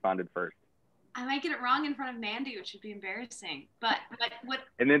responded first. I might get it wrong in front of Mandy, which would be embarrassing. But what?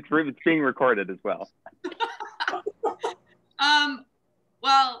 And it's being recorded as well.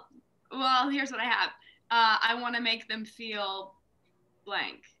 Well, here's what I have. I want to make them feel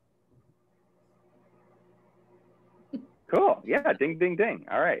blank. Cool. Yeah. Ding, ding, ding.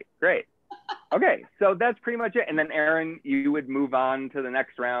 All right. Great. Okay. So that's pretty much it. And then Erin, you would move on to the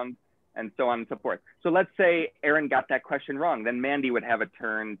next round, and so on and so forth. So let's say Erin got that question wrong. Then Mandy would have a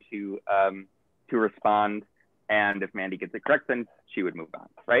turn to respond. And if Mandy gets it correct, then she would move on.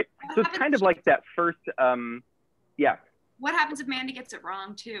 Right. So it's kind of like that first. Yeah. What happens if Mandy gets it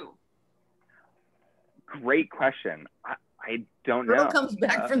wrong too? Great question. I don't know. Earl comes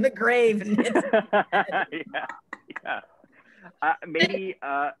back from the grave. And yeah. Maybe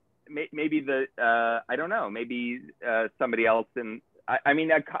the I don't know. Maybe somebody else. And I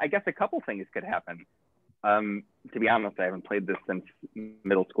mean, I guess a couple things could happen. To be honest, I haven't played this since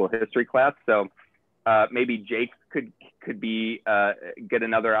middle school history class, so maybe Jake could be get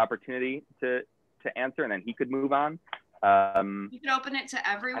another opportunity to answer, and then he could move on. You could open it to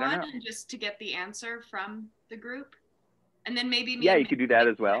everyone and just to get the answer from the group, and then maybe you could do that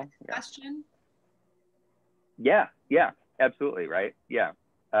as well. Question. Yeah, absolutely, right. Yeah.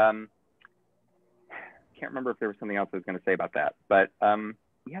 Can't remember if there was something else I was going to say about that, but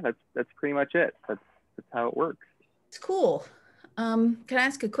yeah, that's pretty much it. That's how it works. It's cool. Can I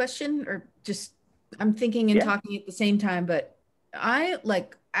ask a question, or just I'm thinking and talking at the same time, but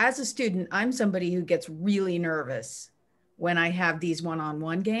as a student, I'm somebody who gets really nervous when I have these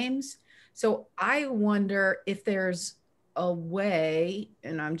one-on-one games. So I wonder if there's a way,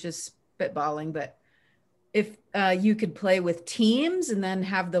 and I'm just spitballing, but if you could play with teams and then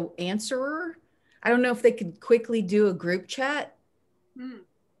have the answerer. I don't know if they could quickly do a group chat.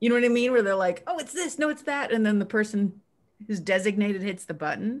 You know what I mean? Where they're like, oh, it's this, no, it's that. And then the person who's designated hits the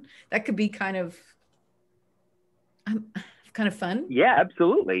button. That could be kind of fun. Yeah,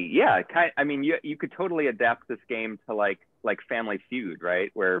 absolutely. Yeah. I mean, you could totally adapt this game to like Family Feud,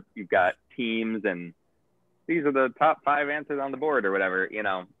 right? Where you've got teams and these are the top 5 answers on the board or whatever, you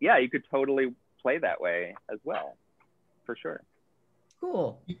know. Yeah, you could totally play that way as well, for sure.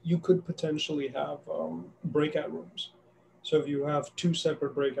 Cool. You could potentially have breakout rooms. So if you have 2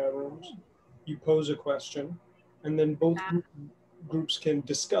 separate breakout rooms, you pose a question, and then both groups can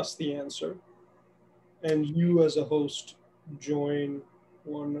discuss the answer, and you as a host join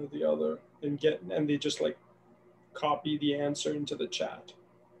one or the other and they just like copy the answer into the chat,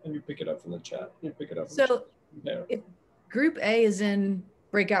 and you pick it up from the chat. You pick it up from there. If group A is in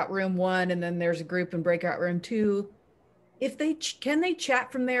breakout room 1, and then there's a group in breakout room 2, if they can they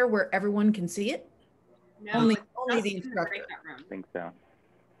chat from there where everyone can see it? No, only the instructor. I think so.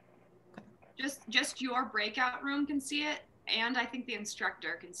 Just your breakout room can see it, and I think the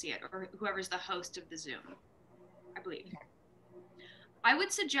instructor can see it, or whoever's the host of the Zoom, I believe. I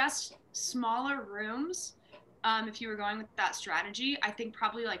would suggest smaller rooms if you were going with that strategy. I think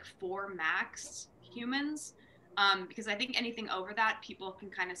probably like 4 max humans, because I think anything over that, people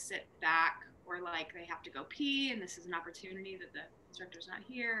can kind of sit back, or like they have to go pee, and this is an opportunity that the instructor's not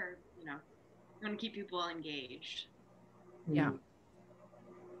here, or, you know, you want to keep people engaged. Yeah.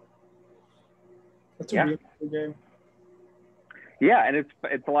 That's a really good game. Yeah, and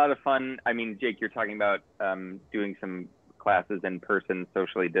it's a lot of fun. I mean, Jake, you're talking about doing some classes in person,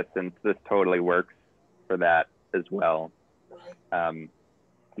 socially distanced. This totally works for that as well.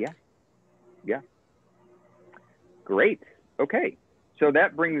 Yeah. Great. Okay, so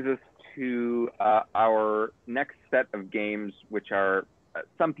that brings us to our next set of games, which are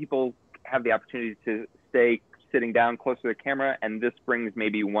some people have the opportunity to stay sitting down close to the camera, and this brings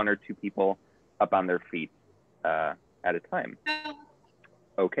maybe 1 or 2 people up on their feet at a time.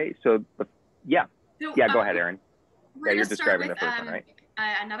 Okay, so go ahead, Erin. Yeah, you're describing the first one, right?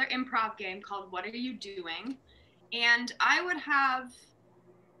 Another improv game called What Are You Doing? And I would have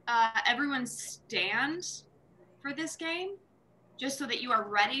everyone stand for this game, just so that you are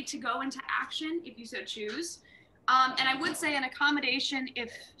ready to go into action if you so choose. And I would say an accommodation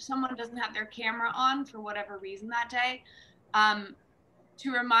if someone doesn't have their camera on for whatever reason that day,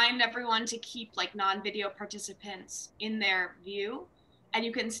 to remind everyone to keep like non-video participants in their view, and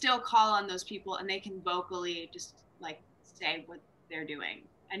you can still call on those people and they can vocally just like say what they're doing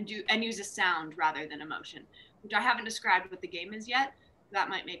and use a sound rather than emotion, which I haven't described what the game is yet. That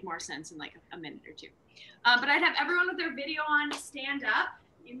might make more sense in like a minute or 2. But I'd have everyone with their video on stand up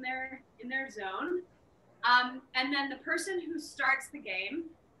in their zone. And then the person who starts the game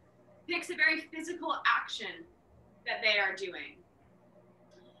picks a very physical action that they are doing.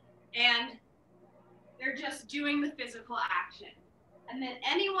 And they're just doing the physical action. And then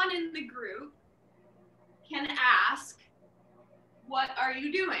anyone in the group can ask, what are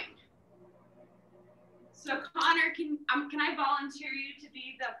you doing? So Connor, can I volunteer you to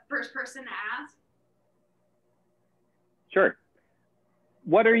be the first person to ask? Sure.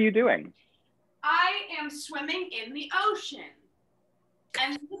 What are you doing? I am swimming in the ocean.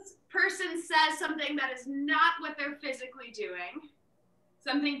 And this person says something that is not what they're physically doing,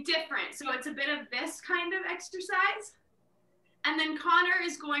 something different. So it's a bit of this kind of exercise. And then Connor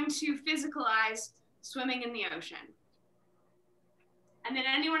is going to physicalize swimming in the ocean. And then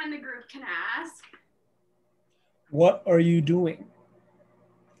anyone in the group can ask, what are you doing?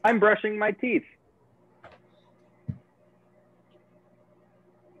 I'm brushing my teeth.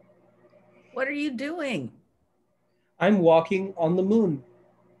 What are you doing? I'm walking on the moon.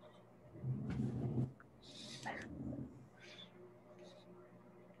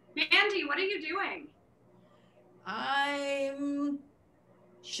 Mandy, what are you doing? I'm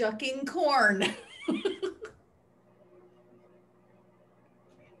shucking corn.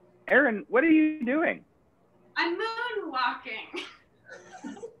 Erin, what are you doing? I'm moonwalking.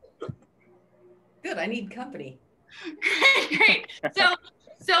 Good, I need company. Great. So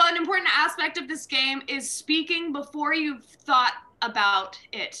an important aspect of this game is speaking before you've thought about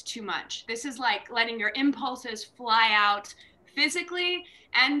it too much. This is like letting your impulses fly out physically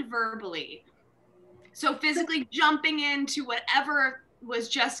and verbally. So physically jumping into whatever was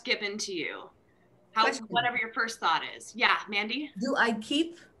just given to you. Whatever your first thought is. Yeah, Mandy? Do I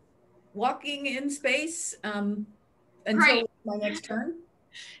keep walking in space until Great. my next turn?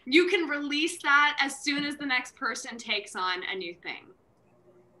 You can release that as soon as the next person takes on a new thing.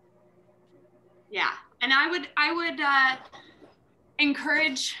 Yeah, and I would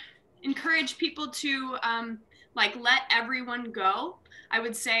encourage people to like let everyone go. I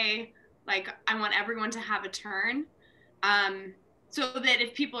would say like I want everyone to have a turn, so that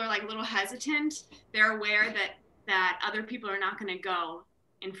if people are like a little hesitant, they're aware that other people are not going to go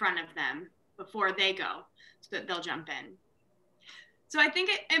in front of them before they go, so that they'll jump in. So I think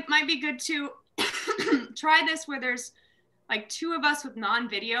it might be good to try this where there's like 2 of us with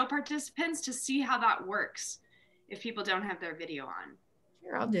non-video participants to see how that works if people don't have their video on.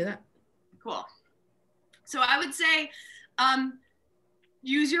 Sure, I'll do that. Cool. So I would say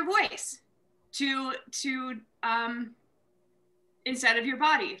use your voice to instead of your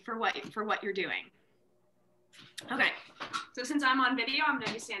body for what you're doing. Okay, so since I'm on video, I'm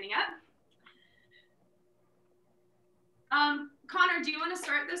gonna be standing up. Connor, do you want to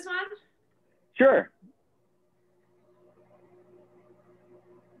start this one? Sure.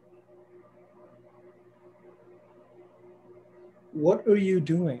 What are you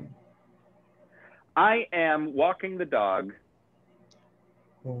doing? I am walking the dog.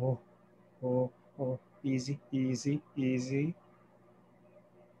 Oh, easy, easy, easy.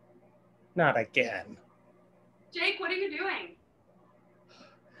 Not again. Jake, what are you doing?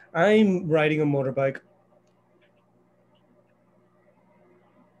 I'm riding a motorbike.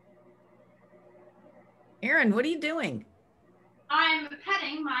 Erin, what are you doing? I'm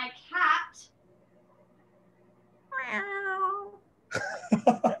petting my cat.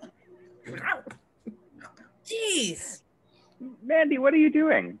 Jeez. Mandy, what are you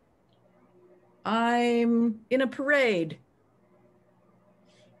doing? I'm in a parade.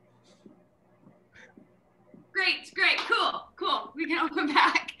 Great, cool. We can open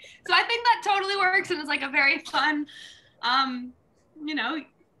back. So I think that totally works and it's like a very fun,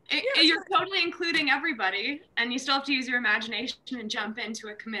 you're totally including everybody and you still have to use your imagination and jump into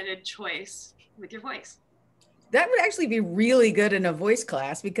a committed choice with your voice. That would actually be really good in a voice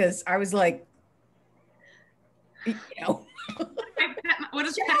class because I was like, What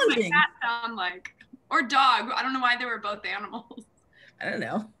does petting my cat sound like? Or dog. I don't know why they were both animals. I don't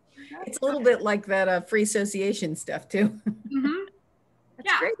know. It's a little bit like that free association stuff too. Mm-hmm.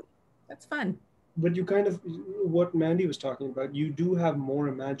 That's great. That's fun. But you kind of, what Mandy was talking about, you do have more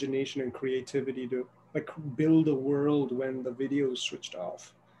imagination and creativity to like build a world when the video is switched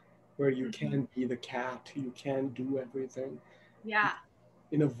off, where you can be the cat, you can do everything. Yeah.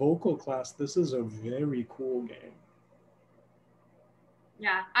 In a vocal class, this is a very cool game.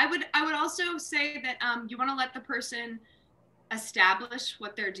 Yeah, I would also say that you want to let the person establish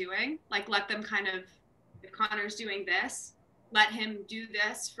what they're doing. Like let them kind of, if Connor's doing this, let him do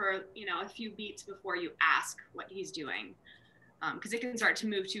this for, a few beats before you ask what he's doing. Because it can start to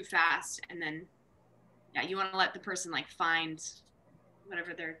move too fast. And then, you want to let the person like find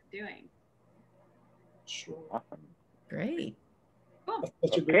whatever they're doing. Sure. Awesome. Great. Cool.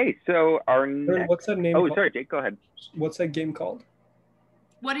 Okay, so our next... What's that name? Oh, sorry, Jake, go ahead. What's that game called?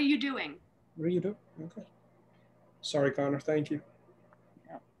 What are you doing? What are you doing? Okay. Sorry, Connor. Thank you.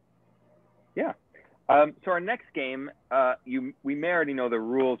 Yeah. So our next game, we may already know the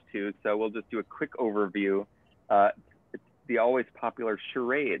rules to, so we'll just do a quick overview. It's the always popular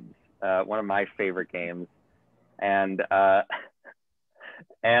Charades, one of my favorite games, and I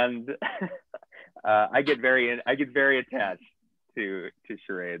get very attached to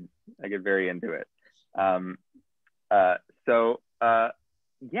Charades. I get very into it. So I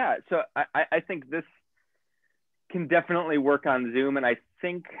think this can definitely work on Zoom, and I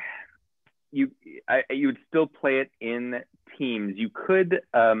think you would still play it in teams. You could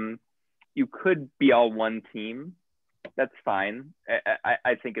be all one team. That's fine.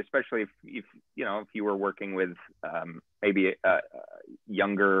 I think especially if you were working with maybe a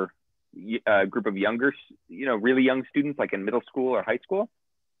younger group of really young students, like in middle school or high school.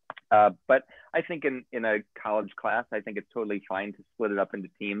 But I think in a college class, I think it's totally fine to split it up into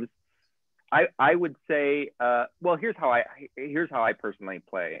teams. I would say, well, here's how I personally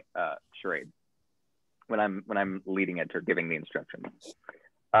play charades. when I'm leading it or giving the instructions.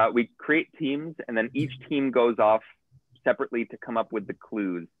 We create teams, and then each team goes off separately to come up with the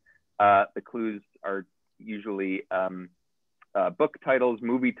clues. The clues are usually book titles,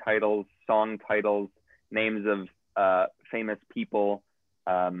 movie titles, song titles, names of famous people.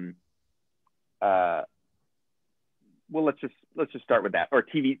 Well, let's just start with that, or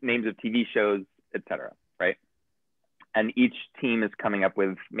names of TV shows, etc. Right? And each team is coming up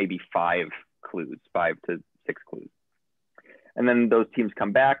with maybe 5 clues, 5 to 6 clues. And then those teams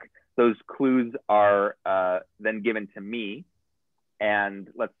come back. Those clues are then given to me. And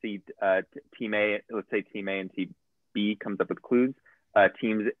let's see, team A and team B comes up with clues.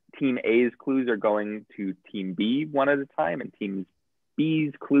 Team A's clues are going to team B one at a time, and team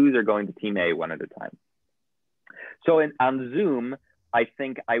B's clues are going to team A one at a time. So on Zoom, I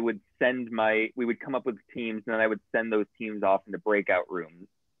think I would we would come up with teams, and then I would send those teams off into breakout rooms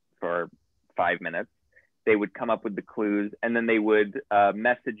for 5 minutes. They would come up with the clues, and then they would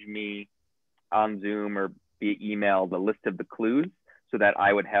message me on Zoom or via email the list of the clues, so that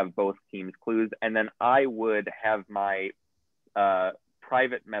I would have both teams' clues. And then I would have my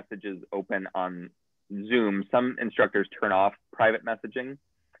private messages open on Zoom. Some instructors turn off private messaging,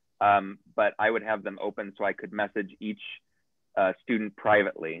 but I would have them open so I could message each student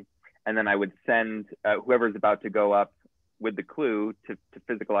privately. And then I would send whoever's about to go up with the clue to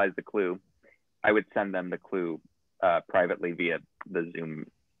physicalize the clue, I would send them the clue privately via the Zoom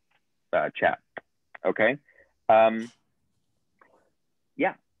chat. Okay.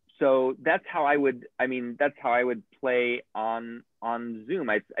 Yeah. So that's how I would play on Zoom.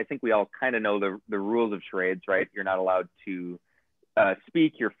 I think we all kind of know the rules of charades, right? You're not allowed to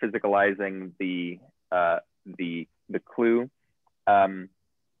speak. You're physicalizing the clue.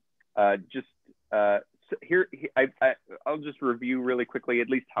 So here I'll just review really quickly, at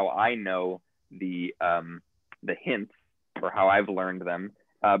least how I know the hints, or how I've learned them.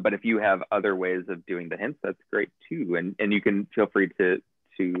 But if you have other ways of doing the hints, that's great too. And you can feel free to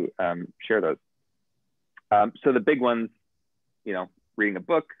share those. So the big ones, reading a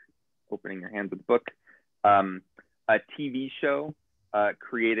book, opening your hands with a book, a TV show,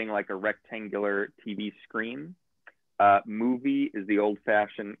 creating like a rectangular TV screen. Movie is the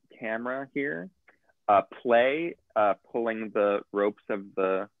old-fashioned camera here. Play, pulling the ropes of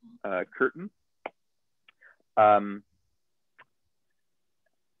the curtain.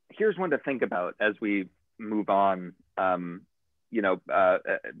 Here's one to think about as we move on,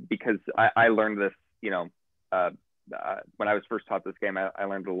 because I learned this, when I was first taught this game, I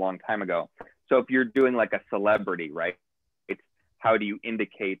learned it a long time ago. So if you're doing like a celebrity, right, how do you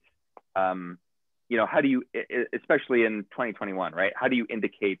indicate, how do you, especially in 2021, right, how do you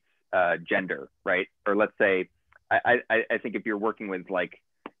indicate gender, right? Or let's say, I think if you're working with like,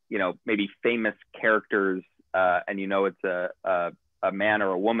 maybe famous characters, and it's a man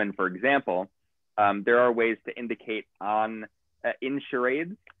or a woman, for example, there are ways to indicate in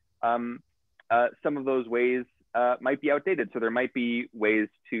charades. Some of those ways might be outdated, so there might be ways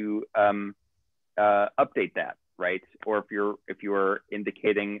to update that, right? Or if you're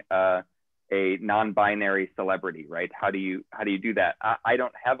indicating a non-binary celebrity, right? How do you do that? I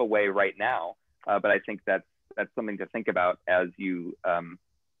don't have a way right now, but I think that's something to think about as you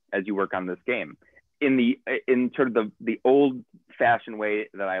work on this game. In sort of the old-fashioned way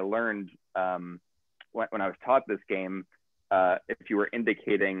that I learned when I was taught this game, if you were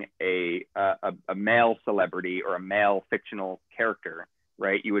indicating a male celebrity or a male fictional character,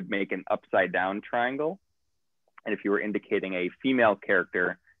 right, you would make an upside-down triangle. And if you were indicating a female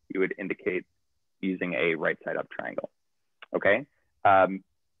character, you would indicate using a right-side-up triangle. Okay.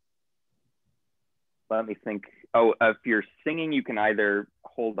 Let me think. Oh, if you're singing, you can either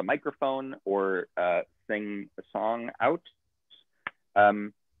hold a microphone or sing a song out.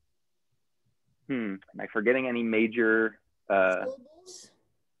 Am I forgetting any major? Yeah,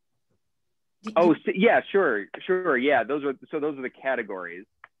 sure. Yeah, those are the categories.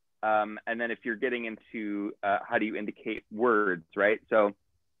 And then if you're getting into how do you indicate words, right? So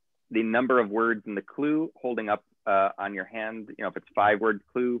the number of words in the clue, holding up on your hand, if it's 5-word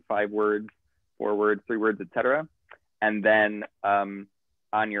clue, 5 words, 4 words, 3 words, etc. And then on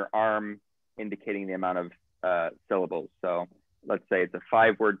your arm, indicating the amount of syllables. So let's say it's a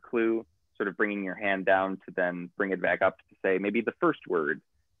 5-word clue, sort of bringing your hand down to then bring it back up to say maybe the first word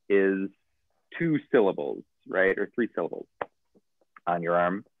is 2 syllables, right? Or 3 syllables on your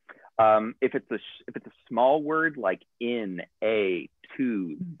arm. If it's a small word like in, a,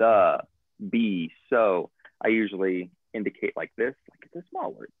 to, the, be, so, I usually indicate like this, like it's a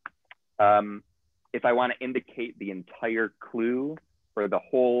small word. If I want to indicate the entire clue, or the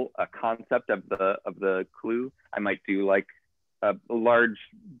whole concept of the clue, I might do like a large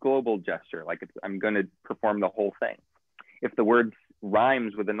global gesture, like I'm going to perform the whole thing. If the word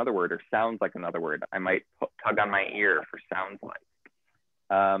rhymes with another word or sounds like another word, I might tug on my ear for sounds like.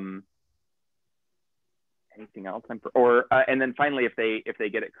 Anything else? And then finally, if they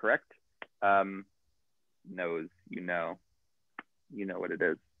get it correct, knows, you know what it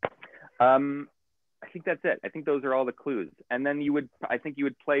is. I think that's it. I think those are all the clues. And then I think you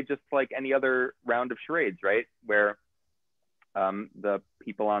would play just like any other round of charades, right? Where the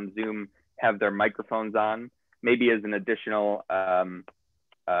people on Zoom have their microphones on, maybe as an additional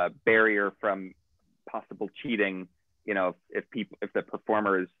barrier from possible cheating. You know, if the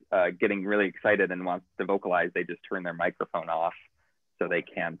performer is getting really excited and wants to vocalize, they just turn their microphone off so they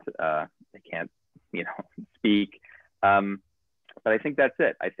can't speak. But I think that's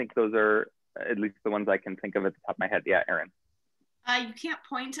it. I think those are at least the ones I can think of at the top of my head. Yeah, Erin. You can't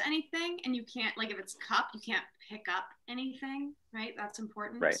point to anything, and you can't, like, if it's cup, you can't pick up anything, right? That's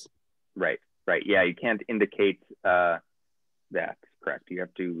important. Right. Yeah, you can't indicate that. Correct. You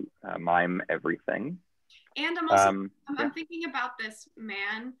have to mime everything. And I'm also I'm thinking about this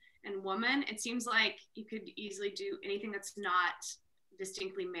man and woman. It seems like you could easily do anything that's not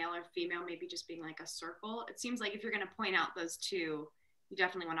distinctly male or female, maybe just being like a circle. It seems like if you're going to point out those two, you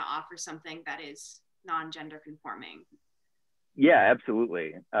definitely want to offer something that is non-gender conforming. Yeah,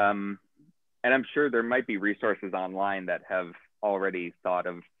 absolutely. And I'm sure there might be resources online that have already thought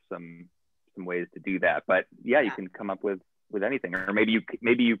of some ways to do that. But yeah, you can come up with anything, or maybe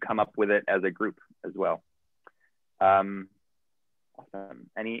you come up with it as a group as well. Awesome.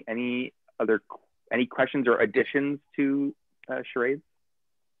 Any questions or additions to charades?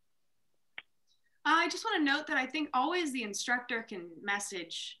 I just want to note that I think always the instructor can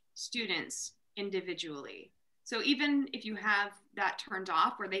message students individually. So even if you have that turned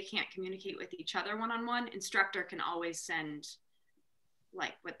off where they can't communicate with each other one-on-one, instructor can always send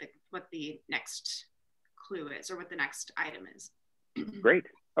like what the next clue is or what the next item is. Great.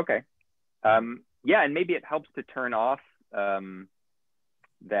 Okay. Yeah, and maybe it helps to turn off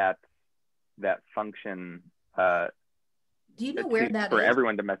that function. Do you know where that for is?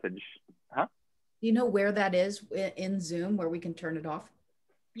 everyone to message? Huh? Do you know where that is in Zoom where we can turn it off?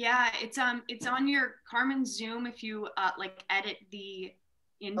 Yeah, it's on your Carmen Zoom if you like edit the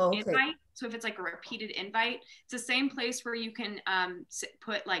invite. So if it's like a repeated invite, it's the same place where you can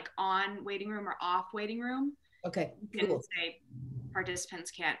put like on waiting room or off waiting room. Okay, you can say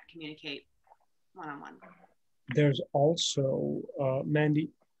participants can't communicate one-on-one. There's also, Mandy,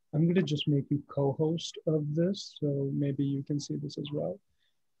 I'm going to just make you co-host of this, so maybe you can see this as well.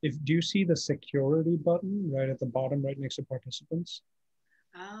 Do you see the security button right at the bottom, right next to participants?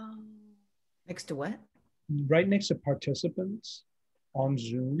 Oh. Next to what? Right next to participants on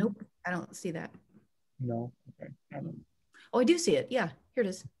Zoom. Nope, I don't see that. No, okay. I don't. Oh, I do see it. Yeah, here it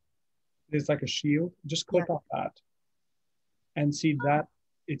is. There's like a shield. Just click on that and see that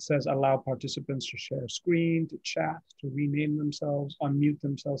it says allow participants to share screen, to chat, to rename themselves, unmute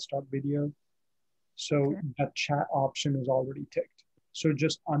themselves, start video. So that chat option is already ticked. So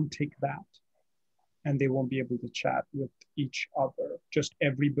just untick that and they won't be able to chat with each other, just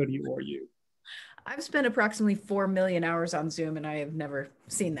everybody or you. I've spent approximately 4 million hours on Zoom and I have never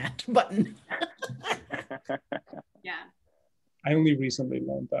seen that button. Yeah. I only recently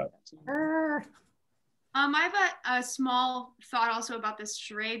learned that. I have a small thought also about this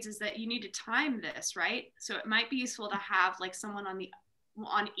charades is that you need to time this, right? So it might be useful to have like someone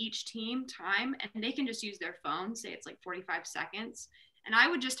on each team time, and they can just use their phone, say it's like 45 seconds. And I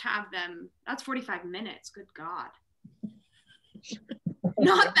would just have them, that's 45 minutes, good God.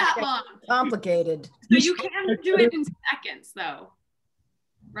 Not that long. Complicated. So you can do it in seconds though,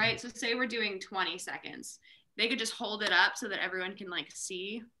 right? So say we're doing 20 seconds. They could just hold it up so that everyone can like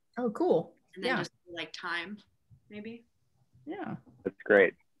see. Oh, cool. And then just like time, maybe. Yeah. That's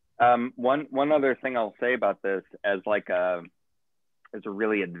great. One other thing I'll say about this as a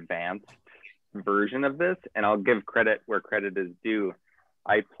really advanced version of this, and I'll give credit where credit is due.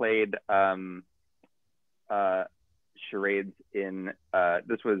 I played charades in,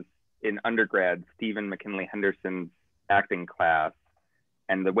 this was in undergrad, Stephen McKinley Henderson's acting class.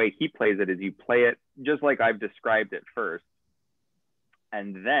 And the way he plays it is you play it just like I've described it first.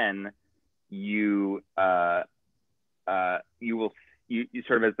 And then you sort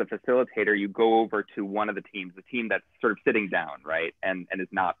of as the facilitator, you go over to one of the teams, the team that's sort of sitting down, right? And is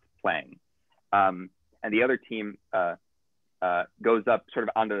not playing. And the other team goes up sort of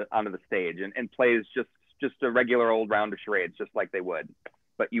onto the stage and plays just a regular old round of charades, just like they would.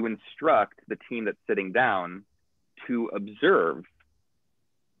 But you instruct the team that's sitting down to observe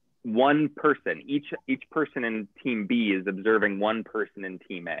one person, each person in team B is observing one person in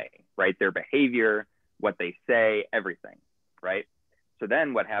team A, right? Their behavior, what they say, everything, right? So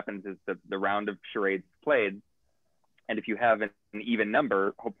then what happens is the round of charades played, and if you have an even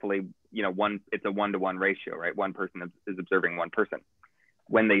number, hopefully, you know, it's a 1-to-1 ratio, right? One person is observing one person.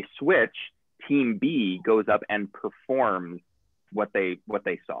 When they switch, team B goes up and performs what they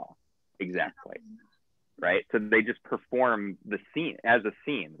saw exactly, right? So they just perform the scene as a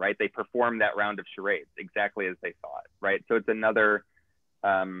scene, right? They perform that round of charades exactly as they saw it, right? So it's another,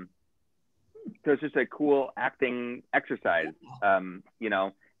 so it's just a cool acting exercise, you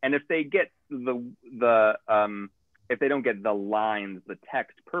know. And if they get if they don't get the lines, the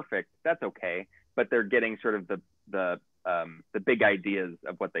text perfect, that's okay. But they're getting sort of the big ideas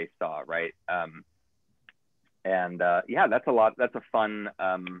of what they saw, right? Yeah, that's a lot. That's a fun.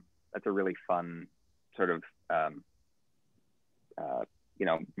 That's a really fun sort of you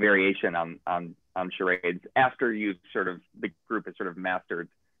know, variation on charades after you've the group has sort of mastered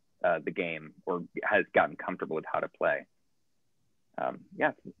the game or has gotten comfortable with how to play.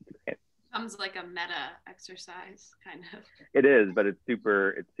 Yeah, it becomes like a meta exercise, kind of. It is, but it's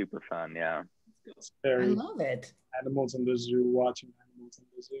super fun. Yeah, I love it. Animals in the Zoo, watching Animals in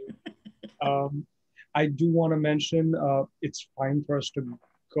the Zoo. I do want to mention it's fine for us to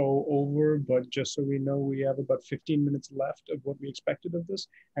go over, but just so we know, we have about 15 minutes left of what we expected of this,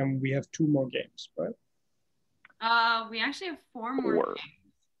 and we have 2 more games, right? We actually have 4 more games.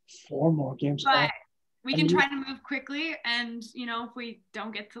 4 more games. But we can try to move quickly, and you know, if we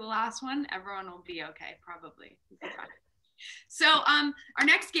don't get to the last one, everyone will be okay, probably. So our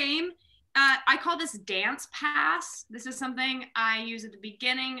next game, I call this Dance Pass. This is something I use at the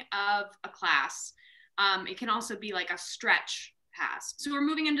beginning of a class. It can also be like a stretch pass. So we're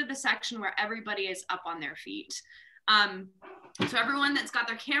moving into the section where everybody is up on their feet. So everyone that's got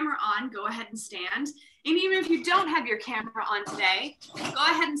their camera on, go ahead and stand. And even if you don't have your camera on today, go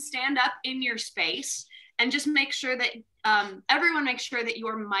ahead and stand up in your space and just make sure that everyone makes sure that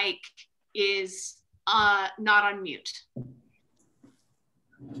your mic is not on mute.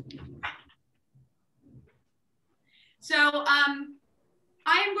 So I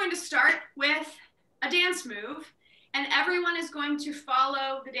am going to start with a dance move, and everyone is going to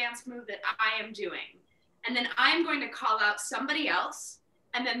follow the dance move that I am doing. And then I'm going to call out somebody else,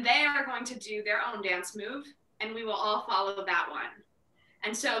 and then they are going to do their own dance move, and we will all follow that one.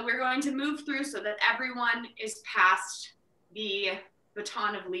 And so we're going to move through so that everyone is past the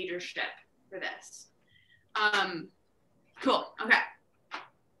baton of leadership for this. Cool, okay.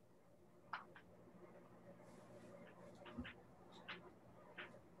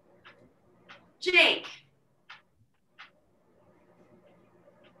 Jake.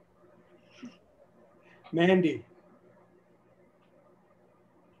 Mandy.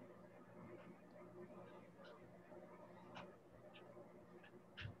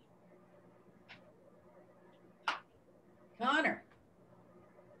 Connor.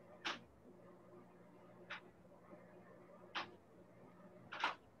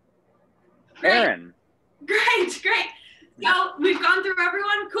 Erin. Great. So we've gone through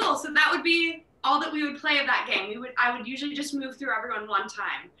everyone. Cool. So that would be all that we would play of that game. I would usually just move through everyone one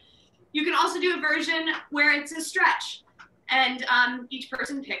time. You can also do a version where it's a stretch, and each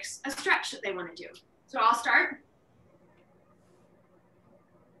person picks a stretch that they want to do. So I'll start.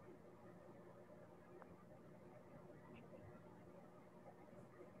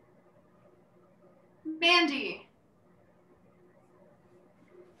 Mandy.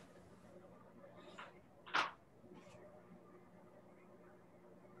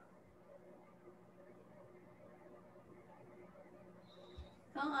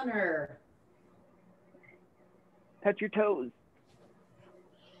 Connor. Touch your toes.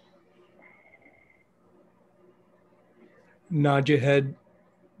 Nod your head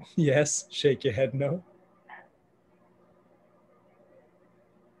yes, shake your head no.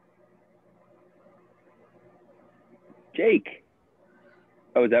 Jake.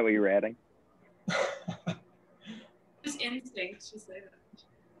 Oh, is that what you were adding? Just instinct to say that.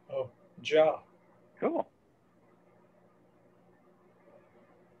 Oh, Ja. Cool.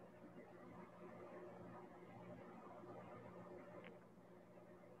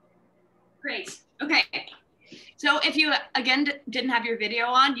 Great. Okay. So if you, again, didn't have your video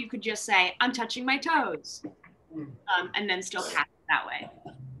on, you could just say, I'm touching my toes, and then still pass it that way.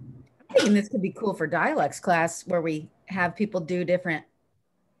 I'm thinking this could be cool for dialects class where we have people do different,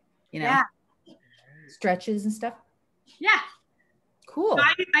 you know, stretches and stuff. Yeah. Cool. So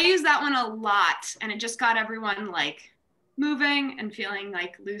I use that one a lot, and it just got everyone like moving and feeling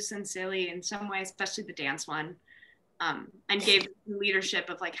like loose and silly in some way, especially the dance one. and gave leadership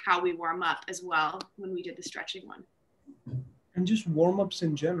of like how we warm up as well when we did the stretching one. And just warm-ups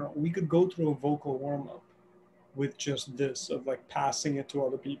in general. We could go through a vocal warm-up with just this, of like passing it to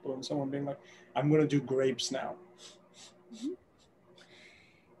other people and someone being like, I'm going to do grapes now.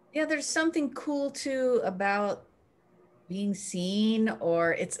 Yeah, there's something cool too about being seen,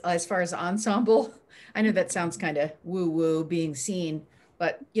 or it's as far as ensemble. I know that sounds kind of woo-woo, being seen,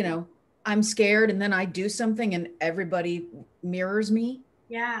 but you know, I'm scared and then I do something and everybody mirrors me.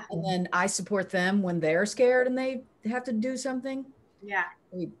 Yeah. And then I support them when they're scared and they have to do something. Yeah.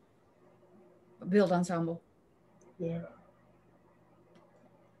 We build ensemble. Yeah.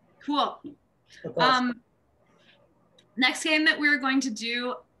 Cool. Awesome. Next game that we're going to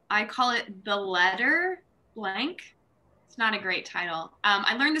do, I call it The Letter Blank. It's not a great title.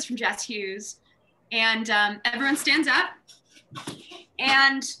 I learned this from Jess Hughes, and everyone stands up,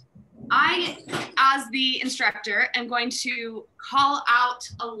 and I, as the instructor, am going to call out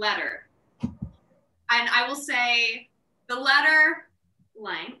a letter, and I will say the letter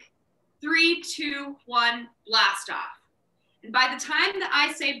blank, 3, 2, 1, blast off. And by the time that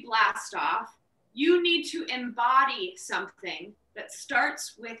I say blast off, you need to embody something that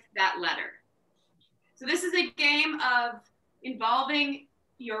starts with that letter. So this is a game of involving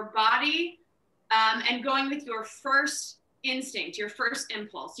your body and going with your first instinct, your first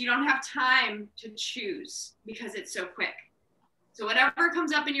impulse. You don't have time to choose because it's so quick. So whatever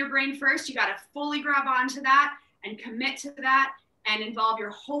comes up in your brain first, you got to fully grab onto that and commit to that and involve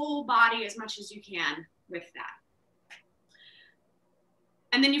your whole body as much as you can with that.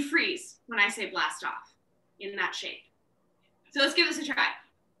 And then you freeze when I say blast off in that shape. So let's give this a try.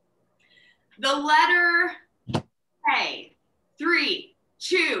 The letter K. 3,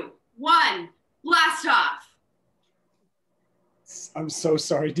 2, 1, blast off. I'm so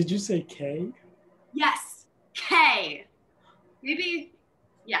sorry. Did you say K? Yes, K. Maybe,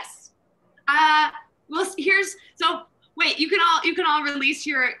 yes. Well, here's, so wait, you can all release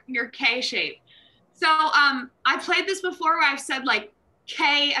your K shape. So I played this before where I've said like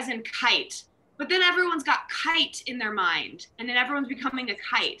K as in kite, but then everyone's got kite in their mind and then everyone's becoming a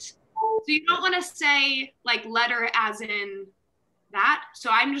kite. So you don't want to say like letter as in that. So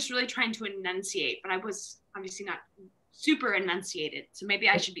I'm just really trying to enunciate, but I was obviously not super enunciated. So maybe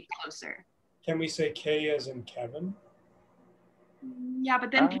I should be closer. Can we say K as in Kevin? Yeah,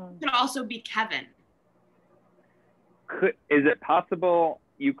 but then people could also be Kevin. Is it possible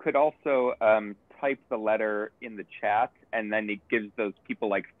you could also type the letter in the chat and then it gives those people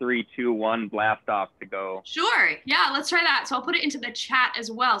like 3, 2, 1 blast off to go? Sure. Yeah, let's try that. So I'll put it into the chat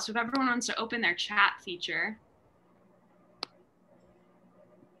as well. So if everyone wants to open their chat feature.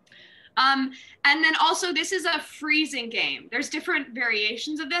 And then also this is a freezing game. There's different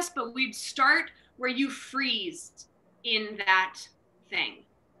variations of this, but we'd start where you freeze in that thing.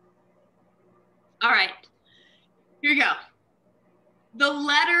 All right, here we go. The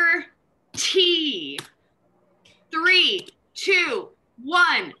letter T. 3, 2,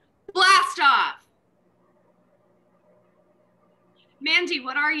 1, blast off. Mandy,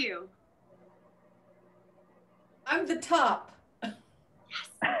 what are you? I'm the top.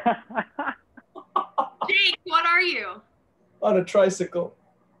 Jake, what are you? On a tricycle.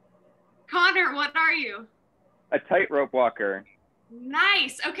 Connor, what are you? A tightrope walker.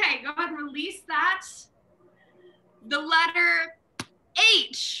 Nice. Okay, go ahead and release that. The letter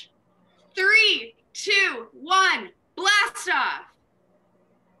H. 3, 2, 1, blast off.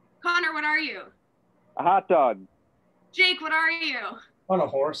 Connor, what are you? A hot dog. Jake, what are you? On a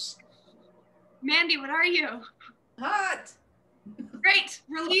horse. Mandy, what are you? Hot. Great,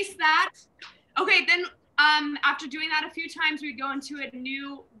 release that. Okay, then after doing that a few times, we go into a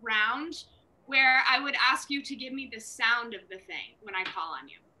new round where I would ask you to give me the sound of the thing when I call on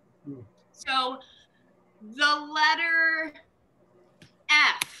you. So the letter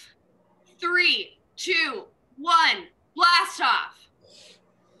F. 3, 2, 1, blast off.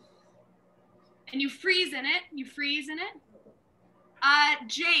 And you freeze in it. You freeze in it.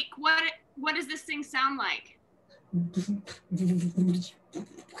 Jake, what does this thing sound like?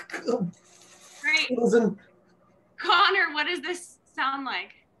 Great. Connor, what does this sound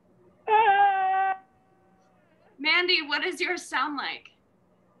like? Mandy, what does yours sound like?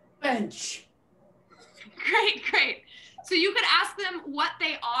 Bench. Great, great. So you could ask them what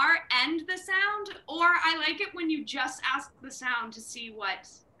they are and the sound, or I like it when you just ask the sound to see what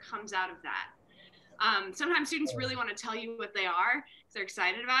comes out of that. Sometimes students really want to tell you what they are because they're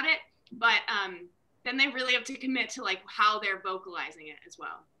excited about it, but then they really have to commit to like how they're vocalizing it as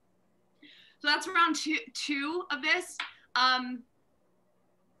well. So that's round two of this.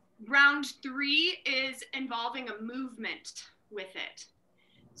 Round 3 is involving a movement with it.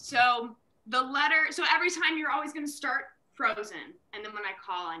 So every time you're always going to start frozen, and then when I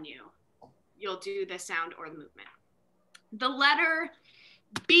call on you, you'll do the sound or the movement. The letter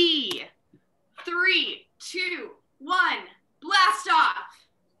B. 3, 2, 1, blast off.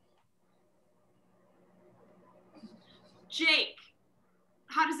 Jake,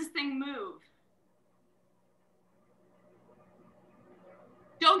 how does this thing move?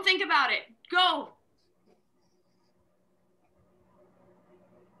 Don't think about it. Go.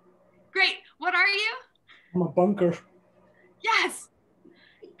 Great. What are you? I'm a bunker. Yes.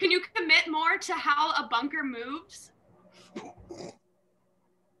 Can you commit more to how a bunker moves?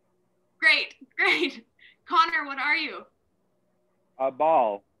 Great. Connor, what are you? A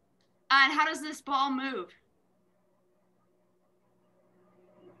ball. And how does this ball move?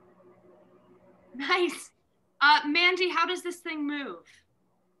 Nice. Mandy, how does this thing move?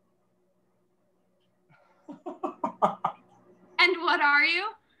 And what are you?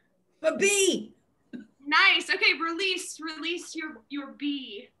 A bee. Nice. Okay, release your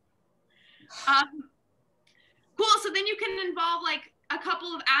bee. Cool. So then you can involve like a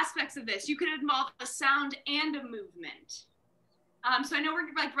couple of aspects of this. You can involve a sound and a movement. So I know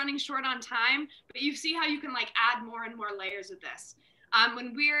we're like running short on time, but you see how you can like add more and more layers of this.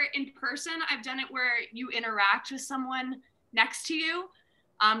 When we're in person, I've done it where you interact with someone next to you,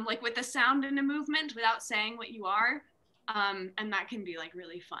 like with a sound and a movement without saying what you are. And that can be like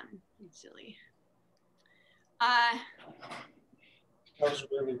really fun and silly. That was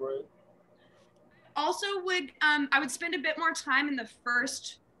really great. Also I would spend a bit more time in the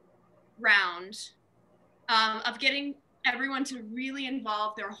first round of getting everyone to really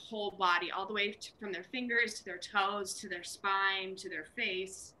involve their whole body, all the way from their fingers to their toes, to their spine, to their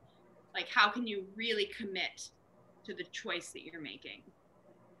face. Like, how can you really commit to the choice that you're making?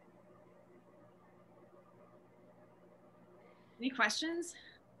 Any questions?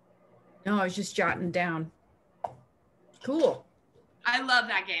 No, I was just jotting down. Cool. I love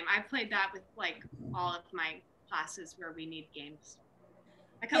that game. I've played that with like all of my classes where we need games.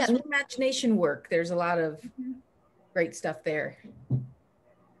 Yeah, imagination work. There's a lot of great stuff there.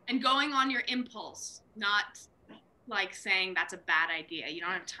 And going on your impulse, not like saying that's a bad idea. You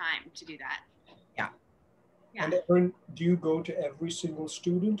don't have time to do that. Yeah. And Erin, do you go to every single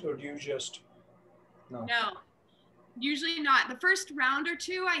student, or do you just no? No, usually not. The first round or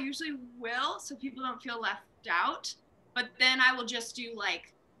two, I usually will, so people don't feel left out. But then I will just do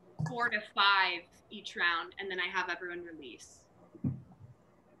like 4 to 5 each round, and then I have everyone release.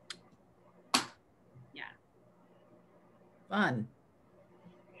 Yeah. Fun.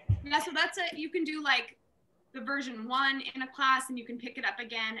 Yeah, so that's it. You can do like the version 1 in a class, and you can pick it up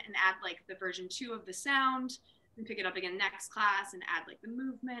again and add like the version 2 of the sound, and pick it up again next class and add like the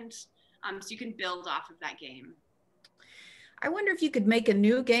movement. So you can build off of that game. I wonder if you could make a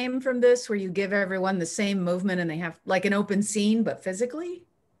new game from this where you give everyone the same movement and they have like an open scene, but physically,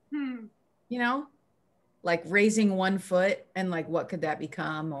 you know, like raising one foot, and like, what could that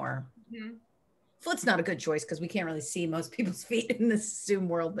become? Or foot's not a good choice because we can't really see most people's feet in this Zoom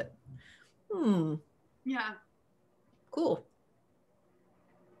world, but yeah. Cool.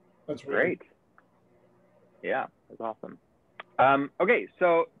 That's great. Yeah, that's awesome. Okay,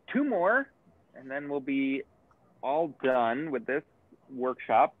 so 2 more, and then we'll be all done with this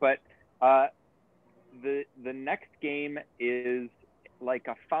workshop. But the next game is like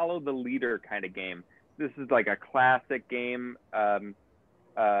a follow the leader kind of game. This is like a classic game,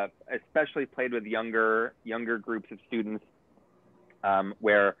 especially played with younger groups of students,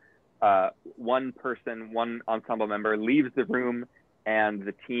 where one ensemble member leaves the room, and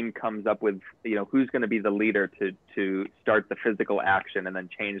the team comes up with, who's going to be the leader to start the physical action, and then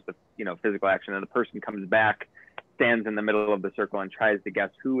change the, physical action. And the person comes back, stands in the middle of the circle, and tries to guess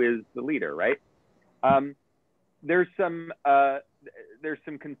who is the leader, right? There's some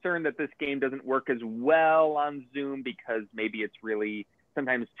concern that this game doesn't work as well on Zoom because maybe it's really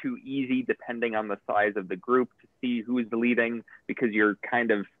sometimes too easy, depending on the size of the group, to see who is leading, because you're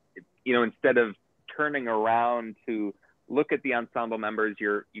kind of, instead of turning around to look at the ensemble members,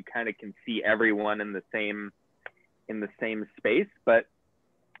 you kind of can see everyone in the same space. But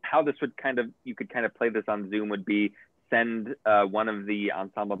how this would you could kind of play this on Zoom would be send one of the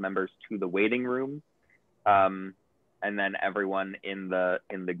ensemble members to the waiting room, and then everyone in the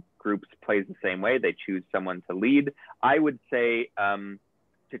groups plays the same way. They choose someone to lead. I would say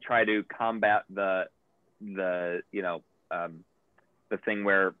to try to combat the thing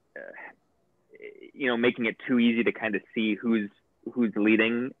where making it too easy to kind of see who's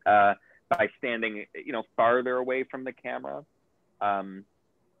leading by standing farther away from the camera.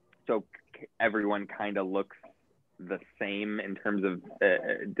 so everyone kind of looks the same in terms of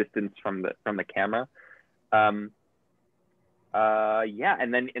distance from the camera. Yeah,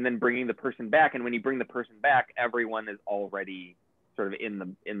 and then bringing the person back, and when you bring the person back, everyone is already sort of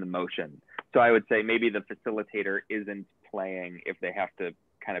in the motion. So I would say maybe the facilitator isn't playing if they have to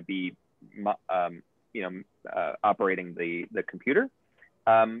kind of be operating the computer.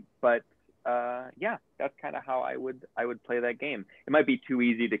 But yeah, that's kind of how I would play that game. It might be too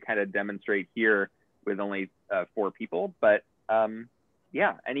easy to kind of demonstrate here with only 4 people, but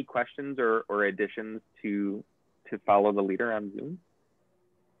yeah, any questions or additions to follow the leader on Zoom?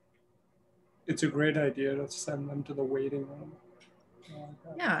 It's a great idea to send them to the waiting room.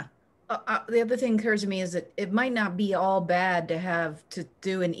 Yeah. The other thing occurs to me is that it might not be all bad to have to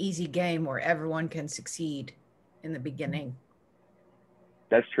do an easy game where everyone can succeed in the beginning.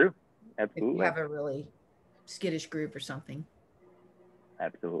 That's true. If Absolutely. you have a really skittish group or something.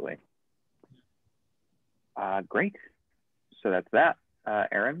 Absolutely. Great. So that's that.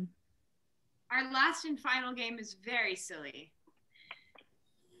 Erin? Our last and final game is very silly.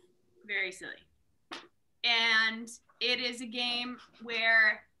 Very silly. And it is a game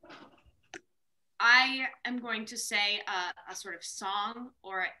where I am going to say a sort of song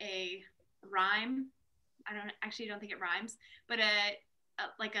or a rhyme. I don't think it rhymes, but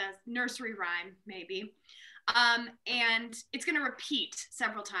like a nursery rhyme maybe. And it's going to repeat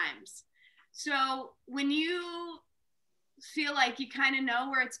several times. So when you feel like you kind of know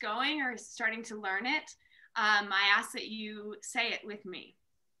where it's going or starting to learn it, I ask that you say it with me.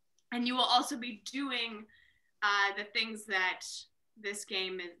 And you will also be doing the things that this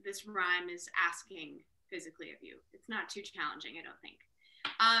rhyme is asking physically of you. It's not too challenging, I don't think.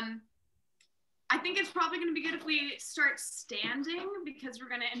 I think it's probably going to be good if we start standing, because we're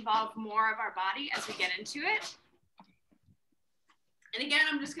going to involve more of our body as we get into it. And again,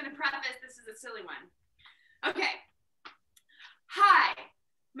 I'm just going to preface, this is a silly one. Okay. Hi,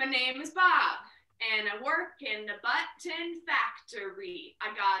 my name is Bob, and I work in the button factory.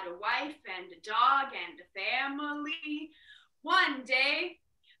 I got a wife and a dog and a family. One day,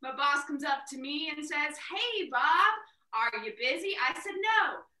 my boss comes up to me and says, "Hey, Bob, are you busy?" I said,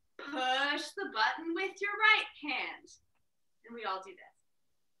 "No. Push the button with your right hand." And we all do this.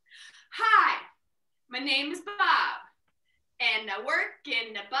 Hi, my name is Bob, and I work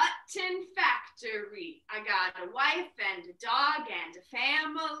in the button factory. I got a wife and a dog and a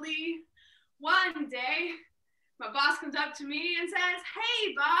family. One day, my boss comes up to me and says,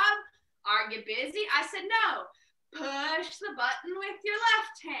 "Hey, Bob, are you busy?" I said, "No. Push the button with your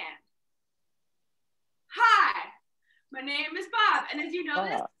left hand." Hi, my name is Bob, and as you know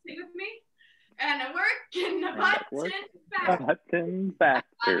this, sing with me. And I work in the button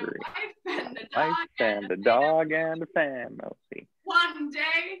factory. Wife and a dog and a family. One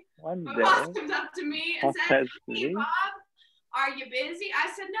day, my boss comes up to me and says, "Hey, Bob, are you busy?" I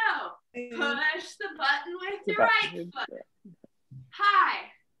said, "No. Push the button with your right foot."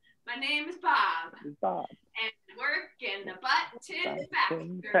 Hi, my name is Bob. And I work in the button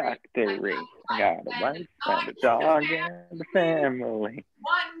factory. I got a wife and a dog and a family.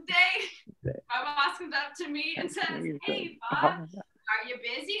 One day, my boss comes up to me and says, "Hey, Bob, are you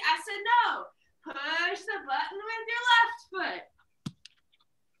busy?" I said, "No. Push the button with your left foot."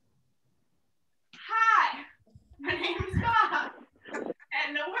 Hi, my name is Bob,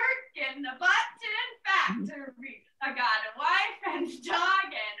 and I work in the button factory. I got a wife and a dog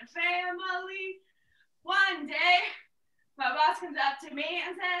and a family. One day, my boss comes up to me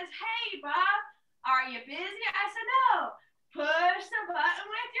and says, "Hey, Bob, are you busy?" I said, "No. Push the button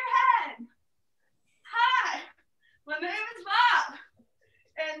with your head." Hi, my name is Bob,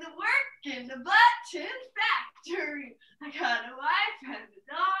 and I work in the button factory. I got a wife and a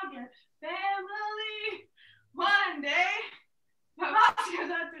dog and a family. One day, my boss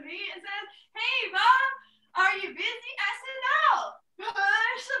comes up to me and says, "Hey, Bob, are you busy?" I said, "No.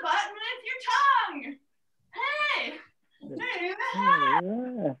 Push the button with your tongue." Hey.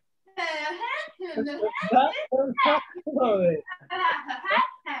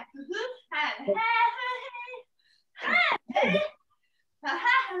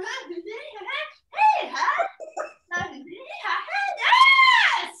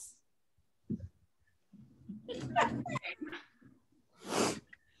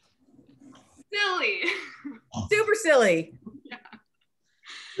 Silly. Super silly. Yeah.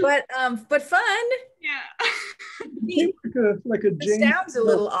 But fun. Yeah. Like a It Jane. sounds a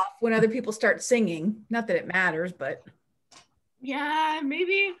little off when other people start singing. Not that it matters, but Yeah,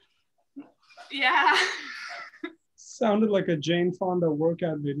 maybe. Yeah. Sounded like a Jane Fonda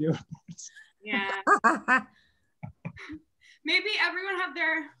workout video. Yeah. Maybe everyone have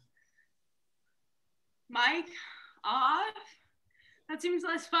their Mic off. That seems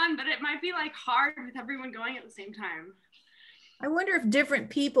less fun, but it might be like hard with everyone going at the same time. I wonder if different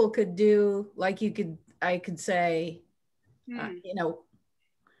people could do, like I could say, you know,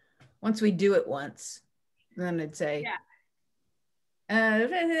 once we do it once, then I'd say,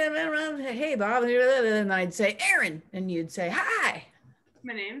 hey, Bob, and I'd say, Erin, and you'd say, hi.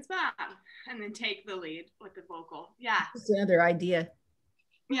 My name's Bob, and then take the lead with the vocal. Yeah. That's another idea.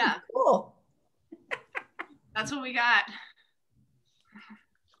 Yeah. Cool. That's what we got.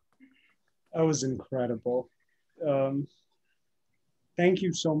 That was incredible. Thank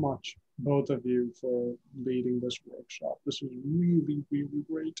you so much, both of you, for leading this workshop. This was really, really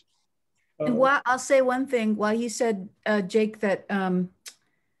great. And I'll say one thing. While you said, Jake, that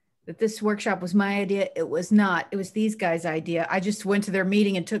that this workshop was my idea, it was not. It was these guys' idea. I just went to their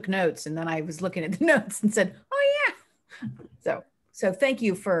meeting and took notes, and then I was looking at the notes and said, "Oh yeah." So thank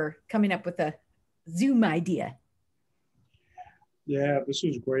you for coming up with a Zoom idea. Yeah, this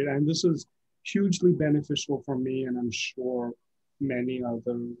was great, and this is hugely beneficial for me, and I'm sure many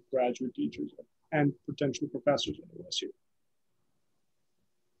other graduate teachers and potential professors at OSU.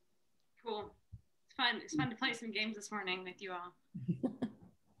 Cool. It's fun. It's fun to play some games this morning with you all.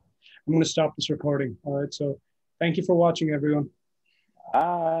 I'm going to stop this recording. All right, so thank you for watching, everyone.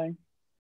 Bye.